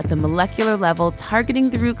health at the molecular level, targeting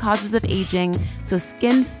the root causes of aging so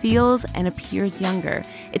skin feels and appears younger.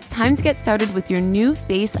 It's time to get started with your new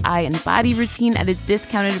face, eye, and body routine at a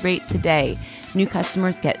discounted rate today. New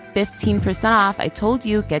customers get 15% off. I told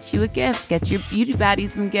you, get you a gift. Get your beauty baddie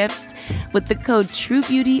some gifts with the code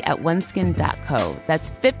TrueBeauty at oneskin.co.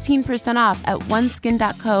 That's 15% off at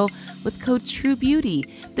oneskin.co with code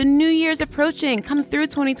TrueBeauty. The new year's approaching. Come through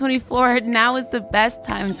 2024. Now is the best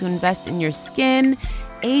time to invest in your skin.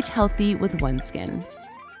 Age healthy with OneSkin.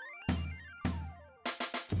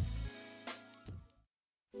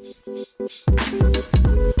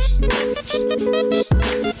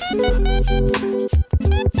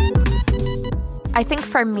 I think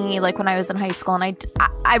for me, like when I was in high school, and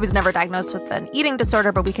I was never diagnosed with an eating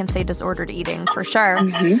disorder, but we can say disordered eating for sure.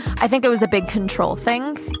 Mm-hmm. I think it was a big control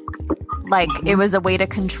thing. Like it was a way to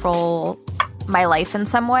control my life in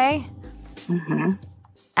some way. Mm-hmm.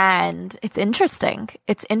 And it's interesting.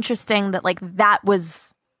 It's interesting that like that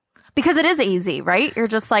was, because it is easy, right? You're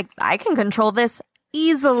just like, I can control this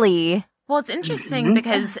easily. Well, it's interesting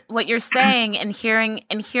because what you're saying and hearing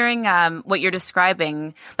what you're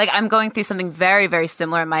describing, like I'm going through something very, very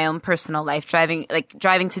similar in my own personal life, driving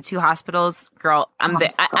to 2 hospitals. Girl,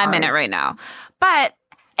 I'm in it right now. But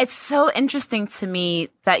it's so interesting to me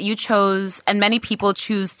that you chose, and many people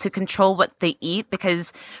choose to control what they eat,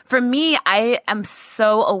 because for me, I am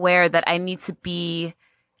so aware that I need to be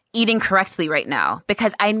eating correctly right now,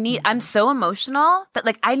 because I'm so emotional that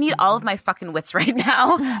like I need all of my fucking wits right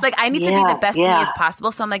now. Like I need to be the best me as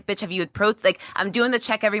possible. So I'm like, bitch, have you had protein? Like I'm doing the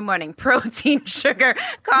check every morning, protein, sugar,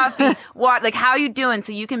 coffee, water, like how you doing?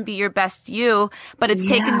 So you can be your best you. But it's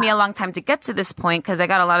taken me a long time to get to this point because I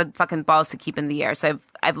got a lot of fucking balls to keep in the air. So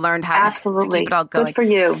I've learned how to keep it all going. Good for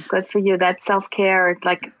you. Good for you. That self-care,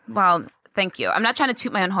 like, well, thank you. I'm not trying to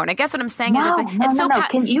toot my own horn. I guess what I'm saying is it's so...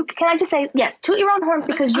 Can I just say, yes, toot your own horn,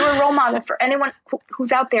 because you're a role model for anyone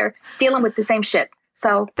who's out there dealing with the same shit.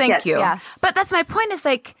 So thank you. Yes. But that's my point, is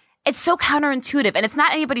like, it's so counterintuitive, and it's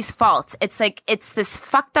not anybody's fault. It's like, it's this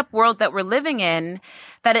fucked up world that we're living in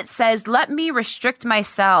that it says, let me restrict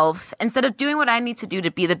myself instead of doing what I need to do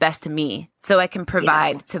to be the best to me so I can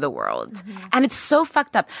provide to the world. Mm-hmm. And it's so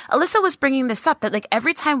fucked up. Alyssa was bringing this up that like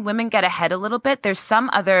every time women get ahead a little bit, there's some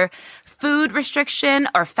other food restriction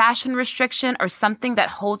or fashion restriction or something that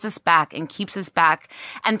holds us back and keeps us back.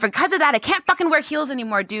 And because of that, I can't fucking wear heels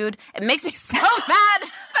anymore, dude. It makes me so mad.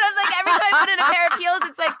 But I'm like, every time I put in a pair of heels,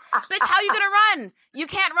 it's like, bitch, how are you going to run? You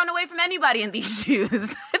can't run away from anybody in these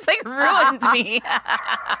shoes. It's like ruined me.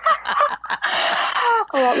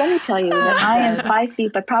 Well, let me tell you that I am 5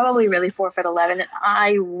 feet, but probably really 4'11", and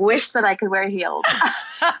I wish that I could wear heels.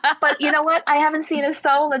 But you know what? I haven't seen a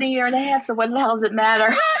soul in a year and a half, so what the hell does it matter?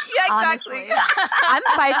 Yeah, exactly. I'm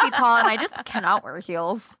 5 feet tall, and I just cannot wear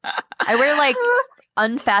heels. I wear like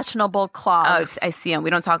unfashionable clogs. Oh, I see them. We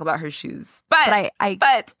don't talk about her shoes, but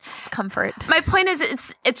it's comfort. My point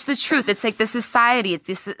is, it's the truth. It's like the society.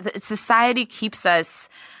 Society keeps us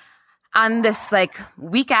on this like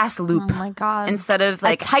weak ass loop. Oh my God. Instead of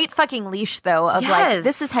like a tight fucking leash though of like,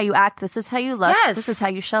 this is how you act, this is how you look, this is how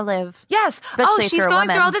you shall live. Yes. Especially she's going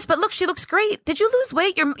through all this, but look, she looks great. Did you lose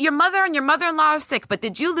weight? Your mother and your mother-in-law are sick, but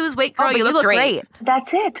did you lose weight, girl? You look great.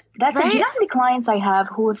 That's it. That's it. Do you know how many clients I have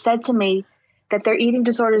who have said to me that their eating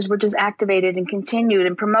disorders were just activated and continued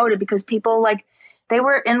and promoted because people like, they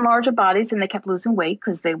were in larger bodies and they kept losing weight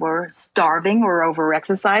because they were starving or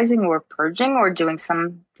over-exercising or purging or doing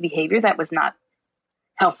some behavior that was not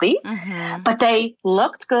healthy. Mm-hmm. But they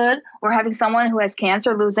looked good, or having someone who has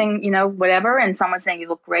cancer losing, whatever, and someone saying you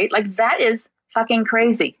look great. Like, that is fucking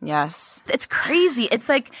crazy. Yes. It's crazy. It's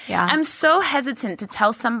like, I'm so hesitant to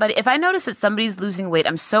tell somebody. If I notice that somebody's losing weight,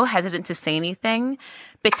 I'm so hesitant to say anything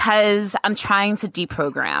because I'm trying to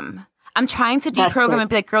deprogram. I'm trying to deprogram and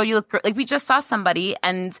be like, girl, you look great. Like, we just saw somebody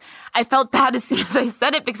and I felt bad as soon as I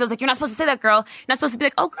said it because I was like, you're not supposed to say that, girl. You're not supposed to be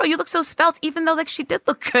like, oh, girl, you look so svelte, even though like she did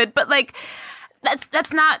look good. But like,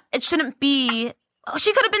 that's not, it shouldn't be. Oh,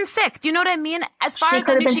 she could have been sick. Do you know what I mean? As far as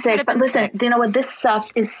I knew, she could have been sick. But listen, do you know what? This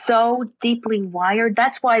stuff is so deeply wired.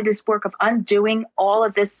 That's why this work of undoing all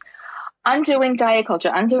of this, undoing diet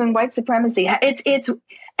culture, undoing white supremacy, it's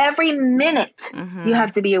every minute you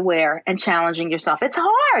have to be aware and challenging yourself. It's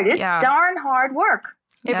hard. It's darn hard work.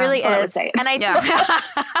 It really is. And I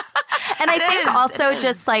and I think also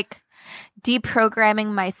just like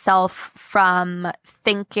deprogramming myself from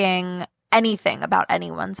thinking anything about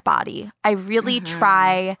anyone's body. I really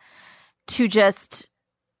try to just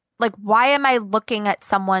like, why am I looking at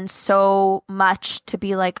someone so much to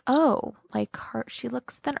be like, oh, like she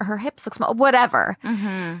looks thin, or her hips look small, whatever.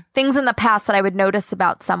 Things in the past that I would notice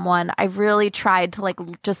about someone, I really tried to like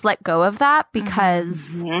just let go of that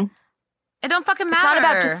because it don't fucking matter. It's not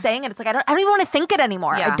about just saying it. It's like, I don't even want to think it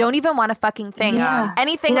anymore. I don't even want to fucking think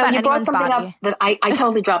anything about anyone's body. That I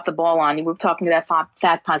totally dropped the ball on. You were talking to that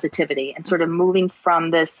fat positivity and sort of moving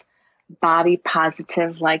from this body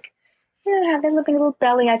positive, like, having a little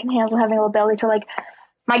belly, I can handle having a little belly, to like,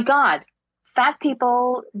 my God, fat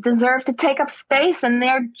people deserve to take up space and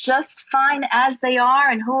they're just fine as they are.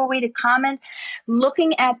 And who are we to comment?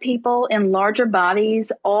 Looking at people in larger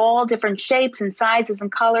bodies, all different shapes and sizes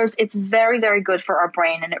and colors, it's very, very good for our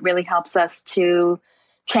brain. And it really helps us to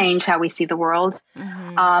change how we see the world.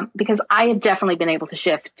 Because I have definitely been able to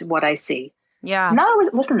shift what I see. Yeah. Not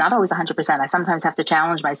always 100%. I sometimes have to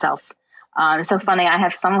challenge myself. It's so funny. I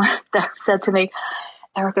have someone that said to me,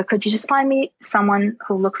 Erica, could you just find me someone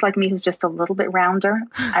who looks like me, who's just a little bit rounder?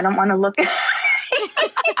 I don't want to look. I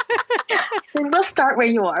said, we'll start where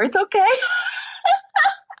you are. It's okay.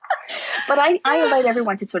 But I invite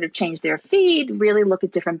everyone to sort of change their feed, really look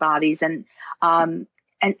at different bodies, and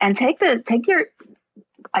take your,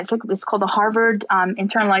 I think it's called the Harvard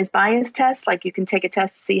internalized bias test. Like, you can take a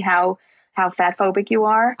test to see how fat phobic you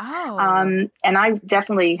are. And I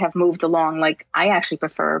definitely have moved along. Like, I actually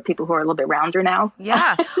prefer people who are a little bit rounder now.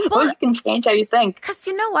 Yeah. So well, you can change how you think. Because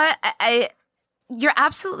you know what? You're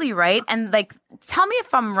absolutely right. And like, tell me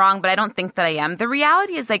if I'm wrong, but I don't think that I am. The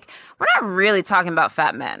reality is, like, we're not really talking about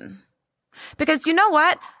fat men. Because you know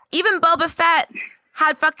what? Even Boba Fett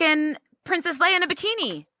had fucking Princess Leia in a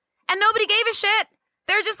bikini. And nobody gave a shit.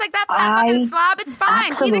 They're just like, that fucking slob. It's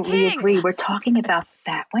fine. He the king. Agree. We're talking about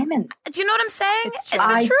fat women. Do you know what I'm saying? It's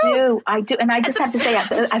the truth. I do. And I just have to say,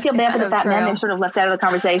 I feel bad for the fat men. They're sort of left out of the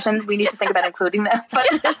conversation. We need to think about including them. But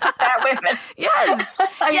it's the fat women. Yes.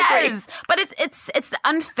 Yes. But it's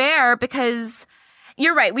unfair because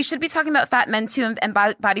you're right. We should be talking about fat men too, and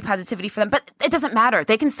body positivity for them. But it doesn't matter.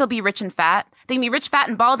 They can still be rich and fat. They can be rich, fat,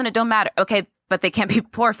 and bald, and it don't matter. Okay. but they can't be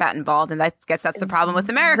poor, fat, and bald. And I guess that's the problem with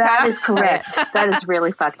America. That is correct. That is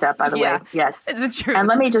really fucked up, by the way. Yes. It's true. And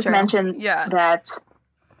let me just mention that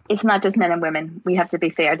it's not just men and women. We have to be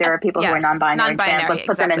fair. There are people who are non-binary. Let's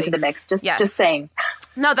put them into the mix. Just saying.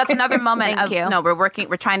 No, that's another moment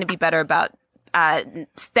we're trying to be better about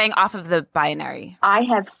staying off of the binary. I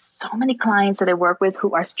have so many clients that I work with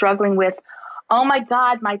who are struggling with, oh my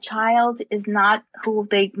God, my child is not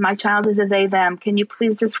my child is a they, them. Can you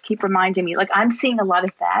please just keep reminding me? Like, I'm seeing a lot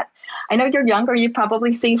of that. I know you're younger. You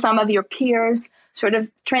probably see some of your peers sort of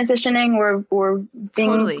transitioning or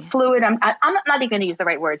being fluid. I'm not even going to use the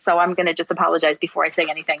right word. So I'm going to just apologize before I say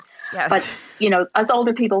anything. Yes. But, us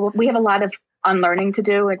older people, we have a lot of unlearning to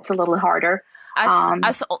do. It's a little harder.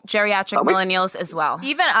 Us geriatric millennials as well.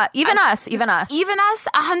 Even us.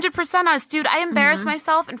 100% us, dude. I embarrass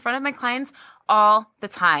myself in front of my clients all the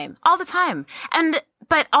time.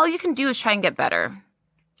 But all you can do is try and get better.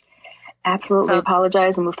 Absolutely.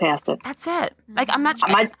 Apologize and move past it. That's it. Like, I'm not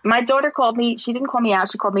trying. My daughter called me. She didn't call me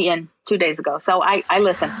out. She called me in 2 days ago. So I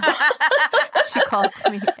listen. She called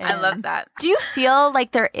me in. I love that. Do you feel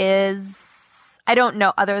like there is, I don't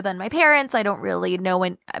know, other than my parents, I don't really know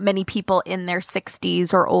many people in their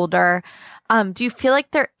 60s or older. Do you feel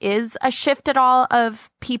like there is a shift at all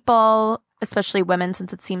of people, especially women,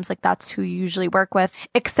 since it seems like that's who you usually work with,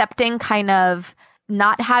 accepting kind of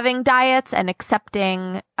not having diets and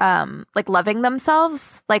accepting, like, loving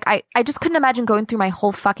themselves? Like, I just couldn't imagine going through my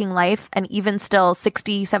whole fucking life, and even still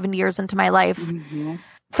 60, 70 years into my life,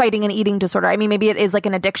 fighting an eating disorder. I mean, maybe it is like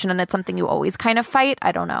an addiction and it's something you always kind of fight.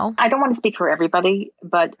 I don't know. I don't want to speak for everybody,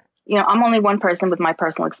 but, I'm only one person with my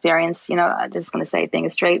personal experience. I'm just going to say, being a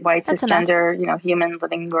straight, white, cisgender, human,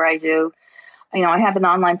 living where I do. I have an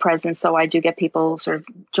online presence, so I do get people sort of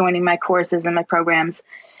joining my courses and my programs.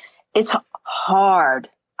 It's hard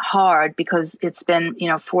because it's been,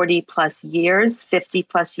 40 plus years, 50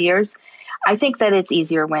 plus years. I think that it's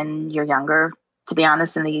easier when you're younger, to be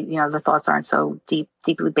honest, and the thoughts aren't so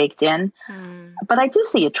deeply baked in. But I do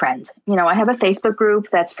see a trend. I have a Facebook group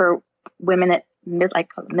that's for women at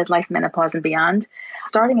midlife, menopause, and beyond.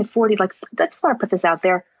 Starting at 40, I just want to put this out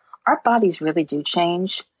there. Our bodies really do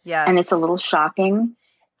change. Yes. And it's a little shocking,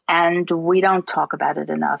 and we don't talk about it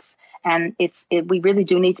enough. And we really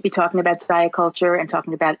do need to be talking about diet culture and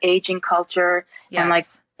talking about aging culture.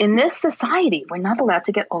 Yes. And in this society, we're not allowed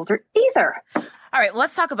to get older either. All right, well,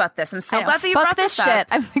 let's talk about this. I'm so glad that you brought this up. Shit.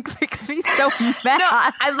 It makes me so mad. No,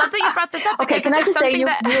 I love that you brought this up. Okay, can I just say you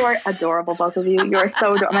are adorable, both of you. You are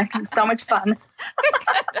so adorable. I'm having so much fun.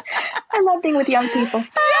 I love being with young people.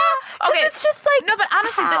 Yeah. Okay. It's just like, no, but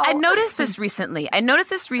honestly, I noticed this recently. And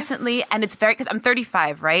it's because I'm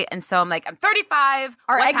 35, right? And so I'm like, I'm 35.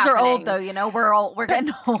 Our What's eggs happening? are old, though. We're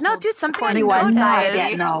getting old. No, dude, something I Not noticed.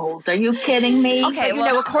 getting old. Are you kidding me? Okay,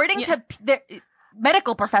 but, according to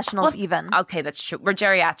medical professionals, even. Okay, that's true. We're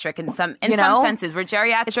geriatric in some senses. We're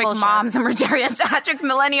geriatric moms and we're geriatric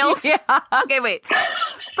millennials. Yeah. Okay, wait.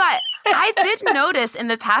 But I did notice in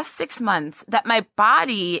the past 6 months that my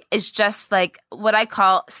body is just like what I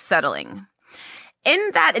call settling.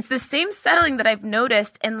 In that, it's the same settling that I've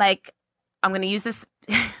noticed in, like, I'm going to use this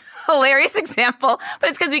hilarious example, but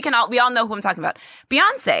it's because we all know who I'm talking about.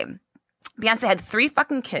 Beyonce had 3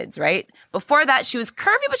 fucking kids, right? Before that, she was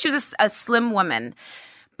curvy, but she was a slim woman.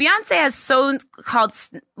 Beyonce has so-called,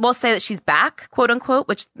 we'll say that she's back, quote unquote,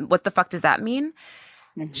 which, what the fuck does that mean?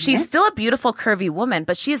 Mm-hmm. She's still a beautiful, curvy woman,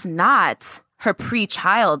 but she is not her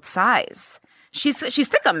pre-child size. She's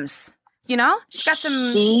thickums, She's got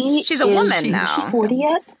some, she's a woman now. Is she 40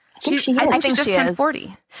 yet? I think she just turned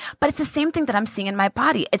 40. But it's the same thing that I'm seeing in my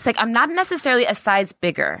body. It's like I'm not necessarily a size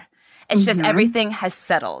bigger. It's just everything has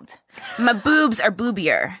settled. My boobs are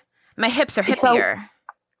boobier. My hips are hippier.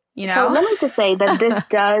 So let me just say that this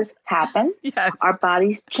does happen. Yes. Our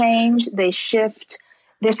bodies change. They shift.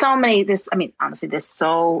 There's so many, honestly, there's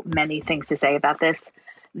so many things to say about this.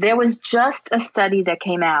 There was just a study that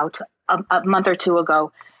came out a month or two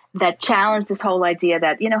ago that challenged this whole idea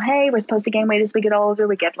that, hey, we're supposed to gain weight as we get older.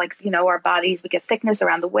 We get our bodies, we get thickness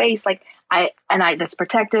around the waist. That's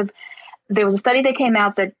protective. There was a study that came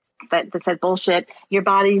out that said bullshit. Your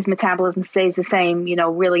body's metabolism stays the same,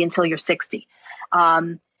 really until you're 60.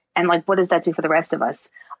 And what does that do for the rest of us?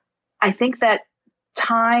 I think that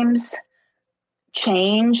times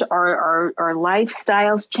change, our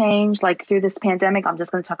lifestyles change. Like, through this pandemic, I'm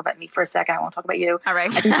just going to talk about me for a second. I won't talk about you. All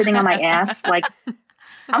right. I've been sitting on my ass.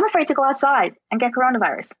 I'm afraid to go outside and get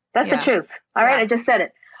coronavirus. That's the truth. All right. I just said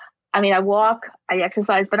it. I walk, I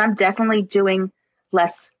exercise, but I'm definitely doing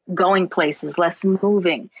less going places, less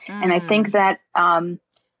moving. And I think that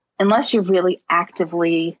unless you're really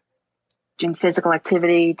actively doing physical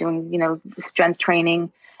activity, doing, strength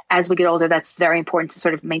training. As we get older, that's very important to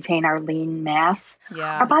sort of maintain our lean mass.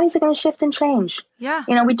 Yeah. Our bodies are going to shift and change. Yeah.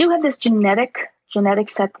 We do have this genetic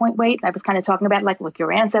set point weight. I was kind of talking about, look,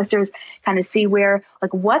 your ancestors, kind of see where,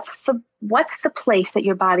 what's the place that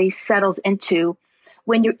your body settles into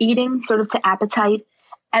when you're eating sort of to appetite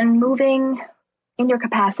and moving in your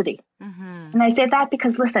capacity. Mm-hmm. And I say that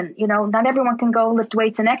because, listen, not everyone can go lift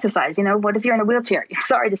weights and exercise. What if you're in a wheelchair?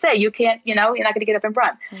 Sorry to say, you can't, you're not going to get up and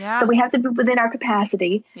run. Yeah. So we have to be within our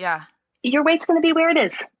capacity. Yeah. Your weight's going to be where it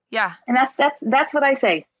is. Yeah. And that's what I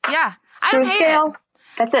say. Yeah. I don't hate it.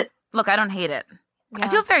 That's it. Look, I don't hate it. Yeah. I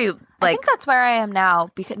feel very I think that's where I am now,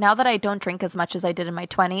 because now that I don't drink as much as I did in my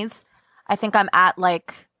 20s, I think I'm at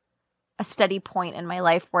a steady point in my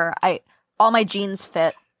life where all my jeans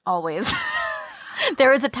fit always.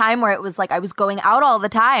 There was a time where it was I was going out all the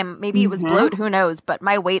time. Maybe it was bloat, who knows, but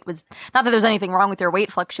my weight was, not that there's anything wrong with your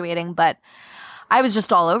weight fluctuating, but I was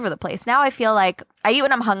just all over the place. Now I feel like I eat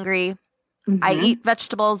when I'm hungry. Mm-hmm. I eat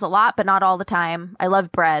vegetables a lot, but not all the time. I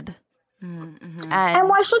love bread. Mm-hmm. And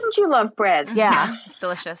why shouldn't you love bread? Yeah. It's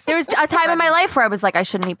delicious. There was a time in my life where I was I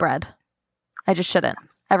shouldn't eat bread. I just shouldn't.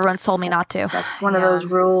 Everyone told me not to. That's one of those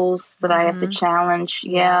rules that I have to challenge.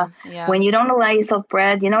 Yeah. When you don't allow yourself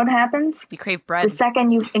bread, you know what happens? You crave bread. The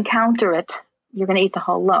second you encounter it, you're going to eat the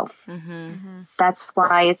whole loaf. Mm-hmm. That's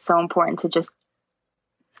why it's so important to just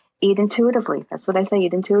eat intuitively. That's what I say,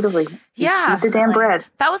 eat intuitively. Yeah. Eat the damn bread.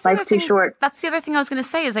 That was Life's too short. That's the other thing I was going to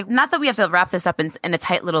say is not that we have to wrap this up in a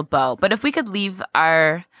tight little bow, but if we could leave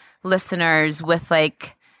our listeners with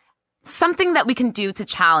something that we can do to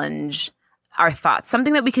challenge our thoughts,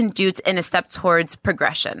 something that we can do in a step towards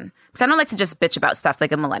progression. Because I don't like to just bitch about stuff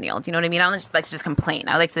like a millennial. Do you know what I mean? I don't just like to just complain.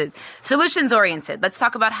 I like to solutions oriented. Let's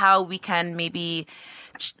talk about how we can maybe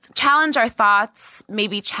challenge our thoughts,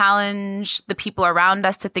 maybe challenge the people around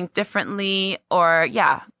us to think differently, or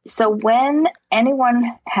So when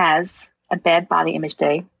anyone has a bad body image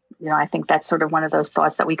day, I think that's sort of one of those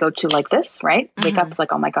thoughts that we go to like this, right? Wake up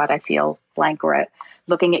oh my God, I feel blank, or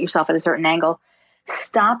looking at yourself at a certain angle.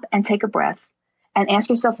 Stop and take a breath and ask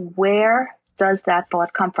yourself, where does that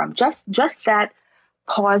thought come from? Just that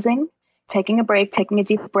pausing, taking a break, taking a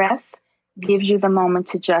deep breath gives you the moment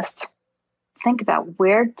to just think about,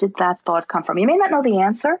 where did that thought come from? You may not know the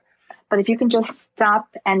answer, but if you can just stop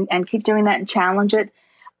and keep doing that and challenge it,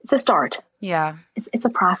 it's a start. Yeah. It's a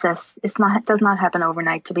process. It does not happen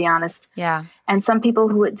overnight, to be honest. Yeah. And some people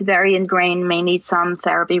who it's very ingrained may need some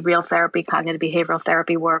therapy, real therapy, cognitive behavioral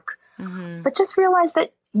therapy work. Mm-hmm. But just realize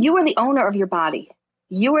that you are the owner of your body.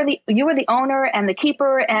 You are the owner and the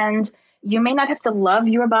keeper, and you may not have to love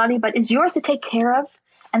your body, but it's yours to take care of.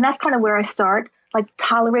 And that's kind of where I start,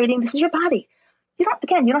 tolerating. This is your body. You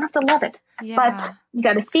don't have to love it, but you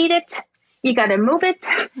got to feed it. You got to move it.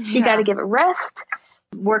 You got to give it rest.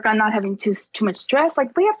 Work on not having too much stress.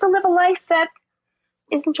 We have to live a life that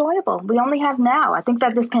is enjoyable. We only have now. I think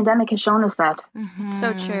that this pandemic has shown us that. Mm-hmm.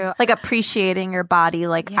 So true. Appreciating your body.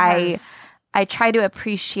 Yes. I try to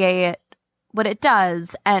appreciate what it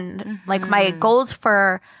does. And my goals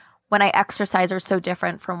for when I exercise are so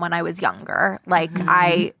different from when I was younger.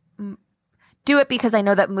 I do it because I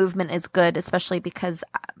know that movement is good, especially because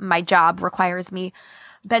my job requires me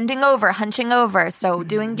bending over, hunching over. So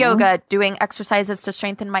doing yoga, doing exercises to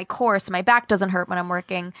strengthen my core so my back doesn't hurt when I'm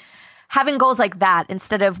working. Having goals like that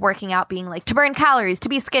instead of working out being to burn calories, to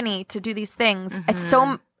be skinny, to do these things.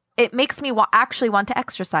 It makes me actually want to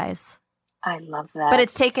exercise. I love that. But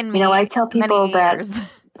it's taken me I tell people that years.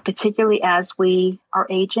 Particularly as we are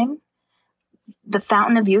aging, the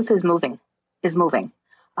fountain of youth is moving.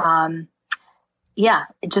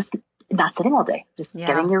 Just not sitting all day, just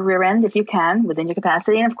getting your rear end if you can within your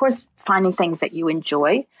capacity. And of course, finding things that you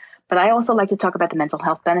enjoy. But I also like to talk about the mental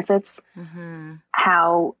health benefits,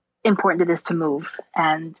 how important it is to move.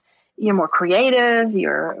 And you're more creative,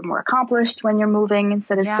 you're more accomplished when you're moving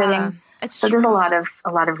instead of sitting. So there's a lot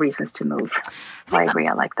of reasons to move. I agree.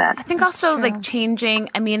 I like that. I think also changing,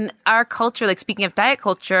 our culture, speaking of diet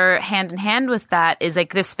culture, hand in hand with that is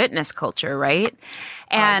this fitness culture, right?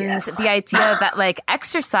 And the idea that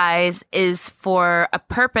exercise is for a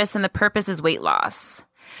purpose, and the purpose is weight loss.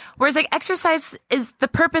 Whereas exercise the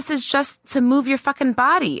purpose is just to move your fucking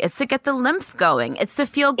body. It's to get the lymph going. It's to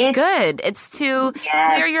feel good. It's to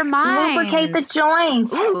clear your mind. Lubricate the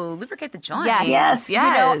joints. Ooh, lubricate the joints. Yes.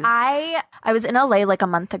 I was in LA a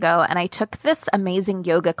month ago, and I took this amazing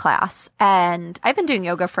yoga class, and I've been doing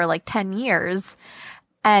yoga for 10 years.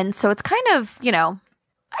 And so it's kind of,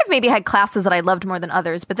 I've maybe had classes that I loved more than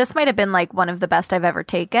others, but this might have been one of the best I've ever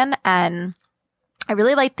taken. And I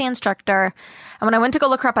really liked the instructor. And when I went to go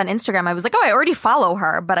look her up on Instagram, I was like, oh, I already follow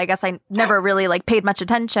her, but I guess I never really like paid much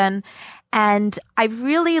attention. And I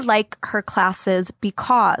really like her classes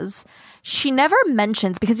because she never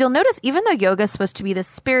mentions, because you'll notice even though yoga is supposed to be this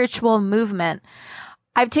spiritual movement,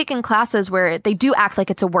 I've taken classes where they do act like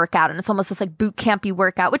it's a workout and it's almost this like boot campy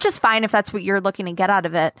workout, which is fine if that's what you're looking to get out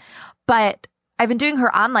of it. But I've been doing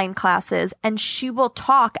her online classes and she will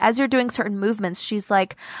talk as you're doing certain movements. She's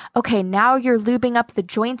like, okay, now you're lubing up the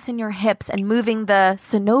joints in your hips and moving the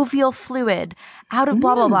synovial fluid out of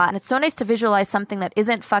blah, blah, blah. And it's so nice to visualize something that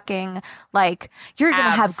isn't fucking like, you're going to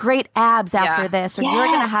have great abs after this, or you're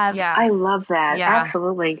going to have. Yeah. I love that. Yeah.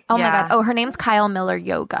 Absolutely. Oh my God. Oh, her name's Kyle Miller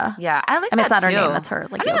Yoga. Yeah. I like that. It's not too. her name. That's her.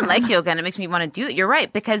 Like, I don't even like yoga and it makes me want to do it. You're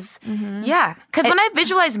right. Because, because when I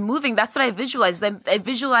visualize moving, that's what I visualize. I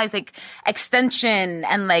visualize like extension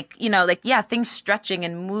and like, things stretching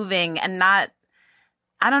and moving and not,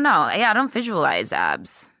 I don't know. Yeah. I don't visualize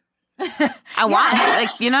abs. I want,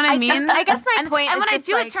 you know what I mean? I guess my point is and when I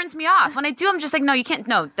do, it turns me off. When I do, I'm just like, no, you can't.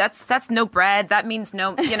 No, that's no bread. That means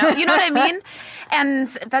no, you know what I mean? And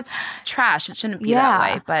that's trash. It shouldn't be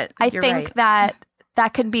that way. But I think that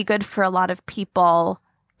can be good for a lot of people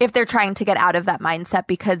if they're trying to get out of that mindset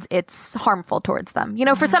because it's harmful towards them.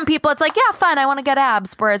 For some people, it's like, yeah, fun. I want to get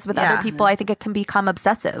abs. Whereas with other people, I think it can become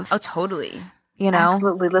obsessive. Oh, totally.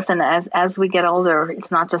 Absolutely. Listen, as we get older, it's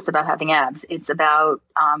not just about having abs. It's about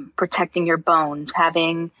protecting your bones, not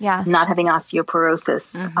having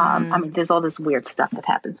osteoporosis. I mean, there's all this weird stuff that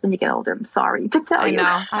happens when you get older. I'm sorry to tell you.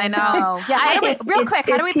 I know. Yeah. Real quick,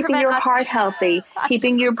 how do we keeping prevent your heart healthy,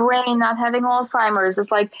 keeping your brain not having Alzheimer's? It's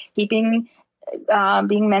like keeping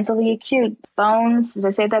being mentally acute. Bones. Did I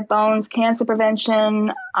say that? Bones, cancer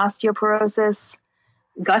prevention, osteoporosis.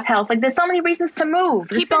 Gut health. Like there's so many reasons to move.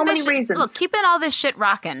 There's so many reasons. Look, keeping all this shit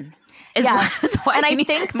rocking. Is what and I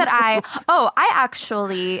think that I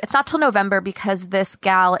actually, it's not till November because this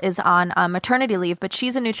gal is on maternity leave, but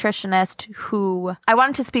she's a nutritionist who I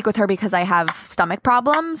wanted to speak with her because I have stomach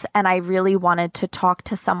problems and I really wanted to talk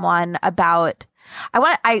to someone about,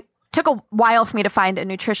 I took a while for me to find a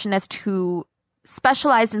nutritionist who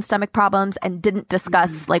specialized in stomach problems and didn't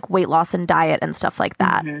discuss like weight loss and diet and stuff like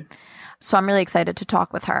that. So I'm really excited to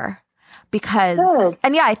talk with her because,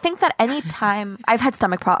 I think that anytime I've had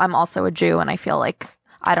stomach problems, I'm also a Jew and I feel like,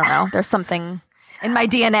 I don't know, there's something in my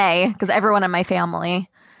DNA because everyone in my family.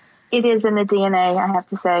 It is in the DNA, I have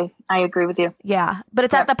to say. I agree with you. Yeah. But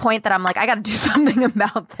it's at the point that I'm like, I got to do something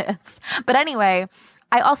about this. But anyway,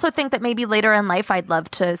 I also think that maybe later in life, I'd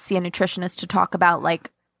love to see a nutritionist to talk about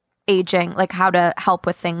like aging, like how to help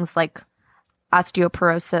with things like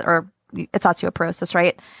osteoporosis or it's osteoporosis,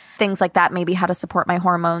 right? Things like that, maybe how to support my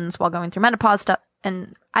hormones while going through menopause stuff.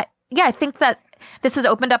 And I think that this has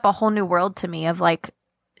opened up a whole new world to me of like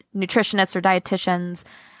nutritionists or dietitians.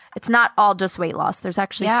 It's not all just weight loss. There's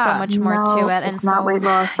actually so much more to it. And it's not weight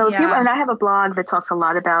loss. So if and I have a blog that talks a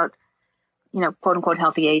lot about, quote unquote,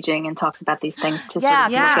 healthy aging and talks about these things to sort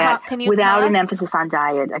of look at without an emphasis on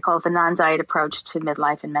diet. I call it the non-diet approach to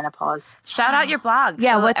midlife and menopause. Shout out your blog.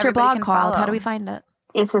 Yeah. What's your blog called? How do we find it?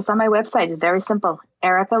 It's just on my website. It's very simple.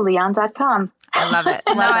 EricaLeon.com. I love it.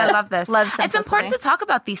 I love this. It's important to talk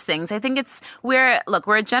about these things. I think we're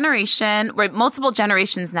a generation, we're multiple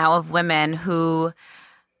generations now of women who,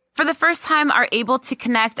 for the first time, are able to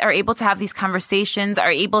connect, are able to have these conversations,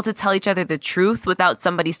 are able to tell each other the truth without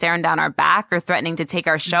somebody staring down our back or threatening to take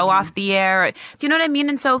our show off the air. Do you know what I mean?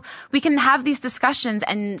 And so we can have these discussions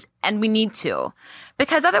and we need to,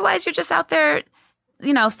 because otherwise you're just out there,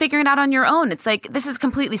 figuring it out on your own. It's like, this is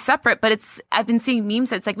completely separate, but I've been seeing memes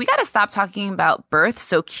that's like, we got to stop talking about birth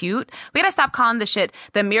so cute. We got to stop calling the shit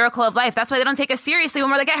the miracle of life. That's why they don't take us seriously when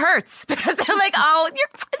we're like, it hurts. Because they're like, oh,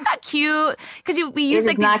 it's not cute. Because we use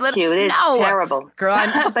like these little. It's not cute. It's terrible. Girl.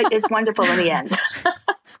 But it's wonderful in the end.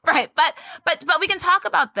 Right. But we can talk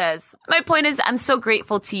about this. My point is, I'm so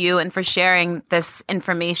grateful to you and for sharing this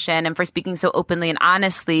information and for speaking so openly and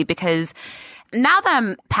honestly, because now that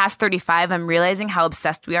I'm past 35, I'm realizing how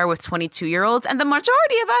obsessed we are with 22-year-olds, and the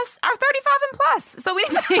majority of us are 35 and plus. So we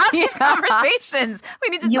need to have these conversations.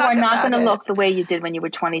 We need to talk about it. You are not going to look the way you did when you were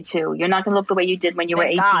 22. You're not going to look the way you did when you were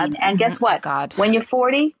 18. God. And guess what? When you're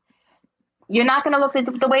 40, you're not going to look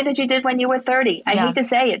the way that you did when you were 30. I hate to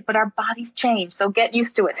say it, but our bodies change. So get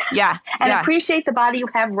used to it. Yeah. And appreciate the body you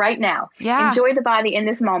have right now. Yeah. Enjoy the body in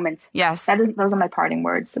this moment. Yes. Those are my parting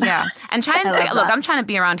words. Yeah. And try and say, look, I'm trying to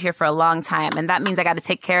be around here for a long time. And that means I got to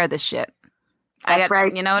take care of this shit. That's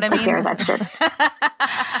right. You know what I mean? Take care of that shit.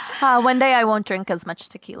 One day I won't drink as much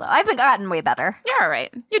tequila. I've gotten way better. You're all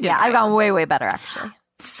right. You're doing I've gotten way, way better, actually.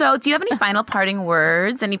 So do you have any final parting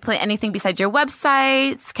words? Anything besides your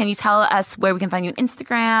websites? Can you tell us where we can find you on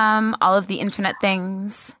Instagram, all of the internet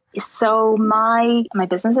things? So my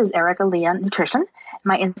business is Erica Leon Nutrition.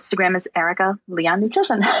 My Instagram is Erica Leon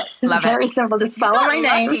Nutrition. It's very simple. Just follow my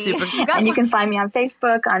name. And you can find me on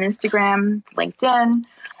Facebook, on Instagram, LinkedIn.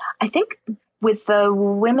 I think with the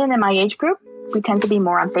women in my age group, we tend to be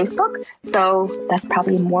more on Facebook. So that's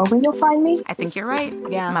probably more where you'll find me. I think you're right.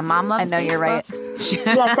 Yeah. My mom loves Facebook. I know you're right.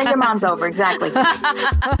 Yeah, send your moms over. Exactly.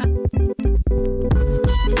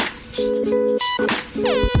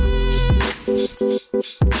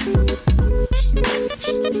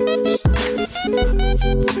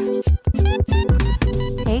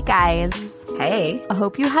 Hey guys. Hey. I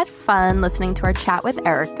hope you had fun listening to our chat with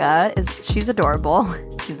Erica. She's adorable.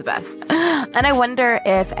 She's the best. And I wonder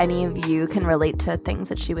if any of you can relate to things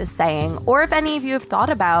that she was saying, or if any of you have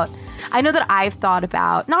thought about, I know that I've thought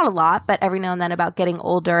about, not a lot, but every now and then about getting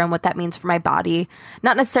older and what that means for my body.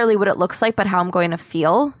 Not necessarily what it looks like, but how I'm going to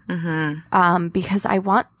feel. Mm-hmm. Because I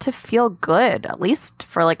want to feel good, at least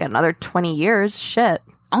for like another 20 years. Shit.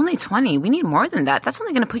 Only 20. We need more than that. That's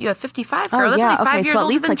only going to put you at 55, girl. That's only 5 years so at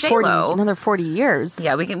older least than like J-Lo. 40, another 40 years.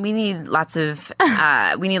 Yeah, we need lots of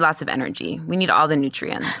energy. We need all the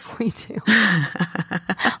nutrients. We do.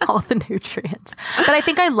 All the nutrients. But I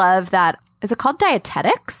think I love that. Is it called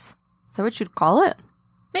dietetics? Is that what you'd call it?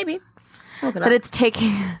 Maybe. Look it up. That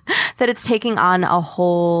it's taking on a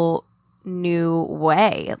whole new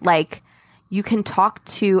way. Like, you can talk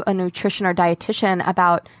to a nutrition or dietitian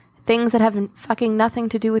about things that have fucking nothing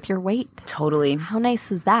to do with your weight. Totally. How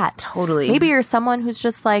nice is that? Totally. Maybe you're someone who's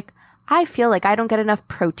just like, I feel like I don't get enough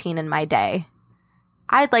protein in my day.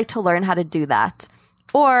 I'd like to learn how to do that.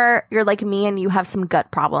 Or you're like me and you have some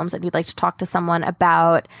gut problems and you'd like to talk to someone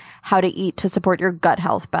about how to eat to support your gut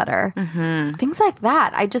health better. Mm-hmm. Things like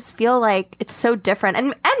that. I just feel like it's so different.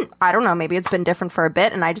 And I don't know, maybe it's been different for a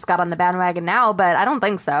bit and I just got on the bandwagon now, but I don't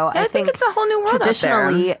think so. Yeah, I think it's a whole new world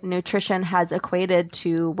traditionally, out there. Nutrition has equated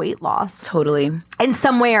to weight loss. Totally. In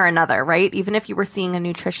some way or another, right? Even if you were seeing a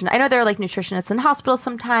nutrition, I know there are like nutritionists in hospitals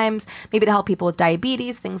sometimes, maybe to help people with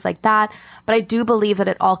diabetes, things like that. But I do believe that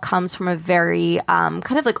it all comes from a very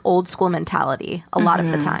kind of like old school mentality a lot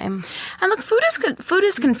of the time. And look, food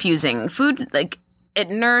is confusing. Food, like, it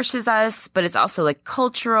nourishes us, but it's also like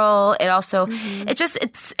cultural. It also,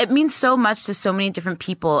 it means so much to so many different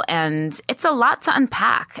people, and it's a lot to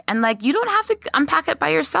unpack. And like, you don't have to unpack it by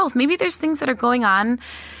yourself. Maybe there's things that are going on,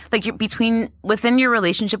 like within your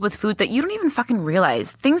relationship with food that you don't even fucking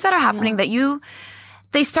realize. Things that are happening that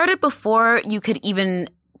they started before you could even,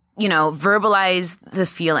 verbalize the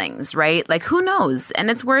feelings, right? Like, who knows?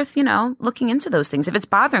 And it's worth, looking into those things. If it's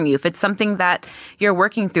bothering you, if it's something that you're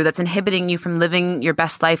working through that's inhibiting you from living your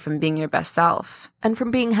best life, from being your best self. And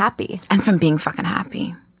from being happy. And from being fucking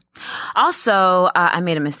happy. Also, I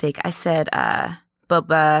made a mistake. I said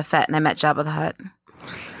Boba Fett and I meant Jabba the Hutt.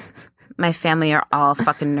 My family are all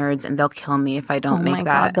fucking nerds and they'll kill me if I don't make that. Oh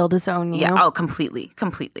my God, they'll disown you. Yeah, oh, completely.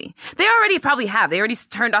 They already probably have. They already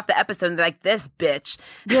turned off the episode and they're like, this bitch.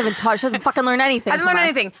 You haven't taught, she hasn't fucking learned anything. Hasn't learned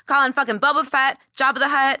anything. Calling fucking Boba Fett, Jabba the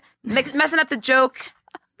Hutt, messing up the joke.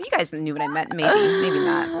 You guys knew what I meant, maybe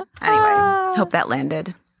not. Anyway, hope that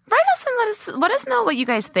landed. Write us and let us know what you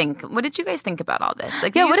guys think. What did you guys think about all this?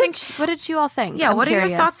 Like, what did you all think? Yeah, what curious. are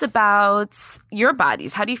your thoughts about your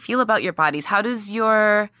bodies? How do you feel about your bodies?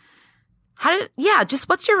 Just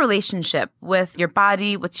what's your relationship with your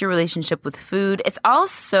body? What's your relationship with food? It's all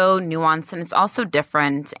so nuanced and it's all so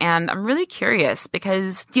different. And I'm really curious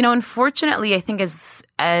because, unfortunately, I think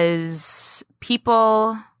as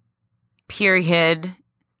people, period,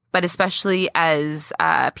 but especially as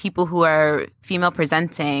people who are female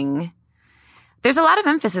presenting, there's a lot of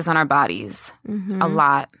emphasis on our bodies, a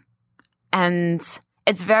lot. And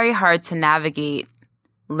it's very hard to navigate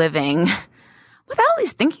living without at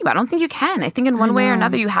least thinking about it. I don't think you can. I think in one way or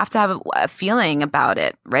another, you have to have a feeling about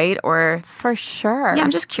it, right? Or for sure. Yeah,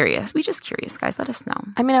 I'm just curious. We're just curious, guys. Let us know.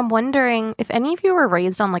 I mean, I'm wondering if any of you were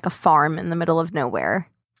raised on like a farm in the middle of nowhere.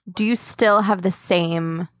 Do you still have the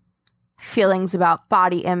same feelings about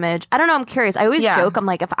body image? I don't know. I'm curious. I always joke. I'm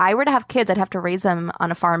like, if I were to have kids, I'd have to raise them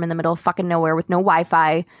on a farm in the middle of fucking nowhere with no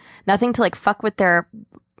Wi-Fi, nothing to like fuck with their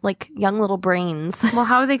like young little brains. Well,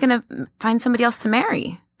 how are they going to find somebody else to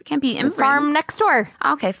marry? It can't be inbred. Farm next door.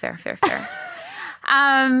 Okay, fair.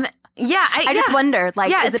 Yeah, I just wondered, like,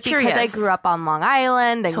 is it's it because curious. I grew up on Long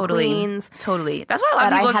Island and Queens? Totally. That's why a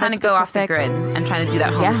lot of people are trying to go off the grid and trying to do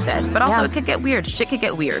that homestead. But also, it could get weird. Shit could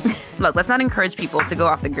get weird. Look, let's not encourage people to go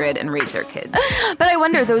off the grid and raise their kids. But I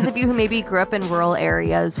wonder, those of you who maybe grew up in rural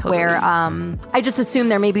areas where I just assume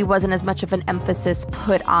there maybe wasn't as much of an emphasis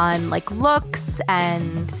put on, like, looks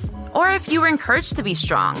and... Or if you were encouraged to be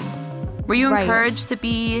strong. Were you encouraged to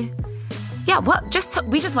be... Yeah, what?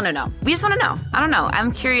 We just want to know. We just want to know. I don't know.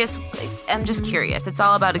 I'm curious. I'm just curious. It's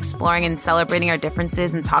all about exploring and celebrating our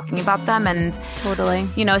differences and talking about them. And totally,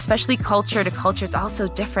 you know, especially culture to culture is also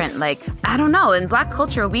different. Like, I don't know. In Black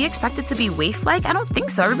culture, are we expected to be waif-like? I don't think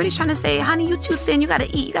so. Everybody's trying to say, honey, you too thin. You got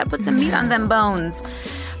to eat. You got to put some meat on them bones.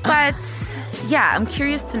 But yeah, I'm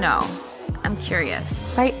curious to know. I'm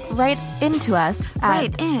curious. Write into us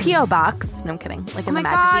at P.O. Box. No, I'm kidding. Like in the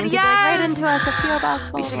magazines. God, yes. Write into us at P.O.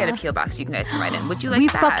 Box. We should get a P.O. Box. You guys can write in. Would you like we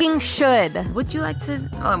that? We fucking should. Would you like to?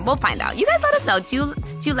 Oh, we'll find out. You guys let us know. Do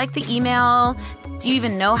you like the email? Do you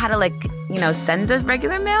even know how to, like, you know, send a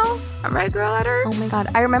regular mail? A regular letter? Oh my God.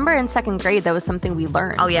 I remember in second grade, that was something we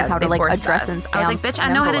learned. Oh yeah, how to, like, address and stamp. I was like, bitch,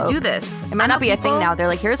 I know how to do this. It might not be a thing now. They're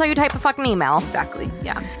like, here's how you type a fucking email. Exactly.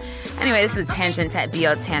 Yeah. Anyway, this is a tangent to be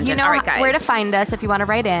a tangent. You know all right, guys. where to find us if you want to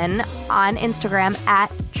write in on Instagram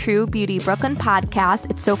at True Beauty Brooklyn Podcast.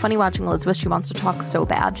 It's so funny watching Elizabeth. She wants to talk so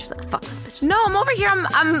bad. She's like, fuck this bitch. No, I'm over here.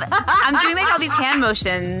 I'm doing like all these hand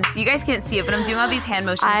motions. You guys can't see it, but I'm doing all these hand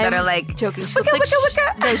motions that are like joking. She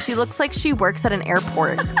looks like she works at an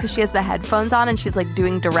airport because she has the headphones on and she's like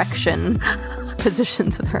doing direction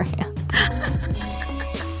positions with her hand.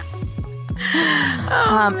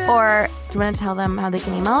 Or do you want to tell them how they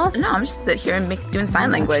can email us? No, I'm just sitting here and doing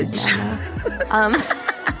sign language.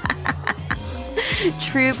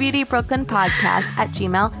 True Beauty Brooklyn Podcast at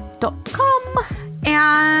gmail.com.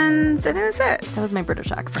 And I think that's it. That was my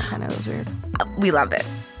British accent. I know it was weird. We love it.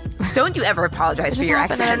 Don't you ever apologize for your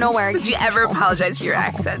accents. I don't know where. Did you ever apologize for your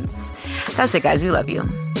accents? That's it, guys. We love you.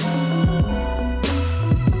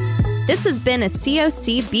 This has been a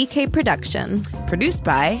COC BK production. Produced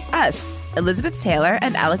by us, Elizabeth Taylor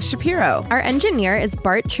and Alex Shapiro. Our engineer is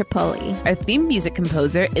Bart Tripoli. Our theme music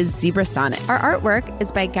composer is Zebra Sonic. Our artwork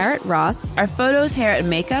is by Garrett Ross. Our photos, hair, and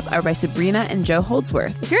makeup are by Sabrina and Joe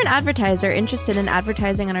Holdsworth. If you're an advertiser interested in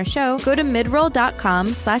advertising on our show, go to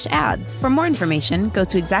midroll.com/ads. For more information, go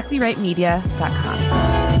to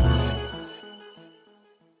exactlyrightmedia.com.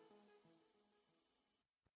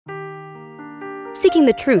 Seeking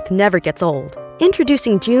the truth never gets old.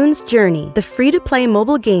 Introducing June's Journey, the free-to-play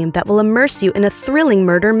mobile game that will immerse you in a thrilling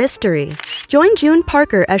murder mystery. Join June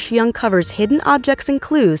Parker as she uncovers hidden objects and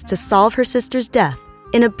clues to solve her sister's death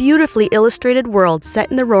in a beautifully illustrated world set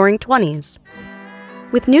in the Roaring '20s.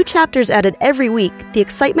 With new chapters added every week, the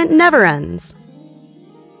excitement never ends.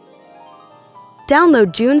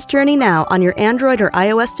 Download June's Journey now on your Android or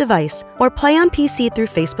iOS device or play on PC through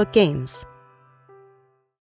Facebook Games.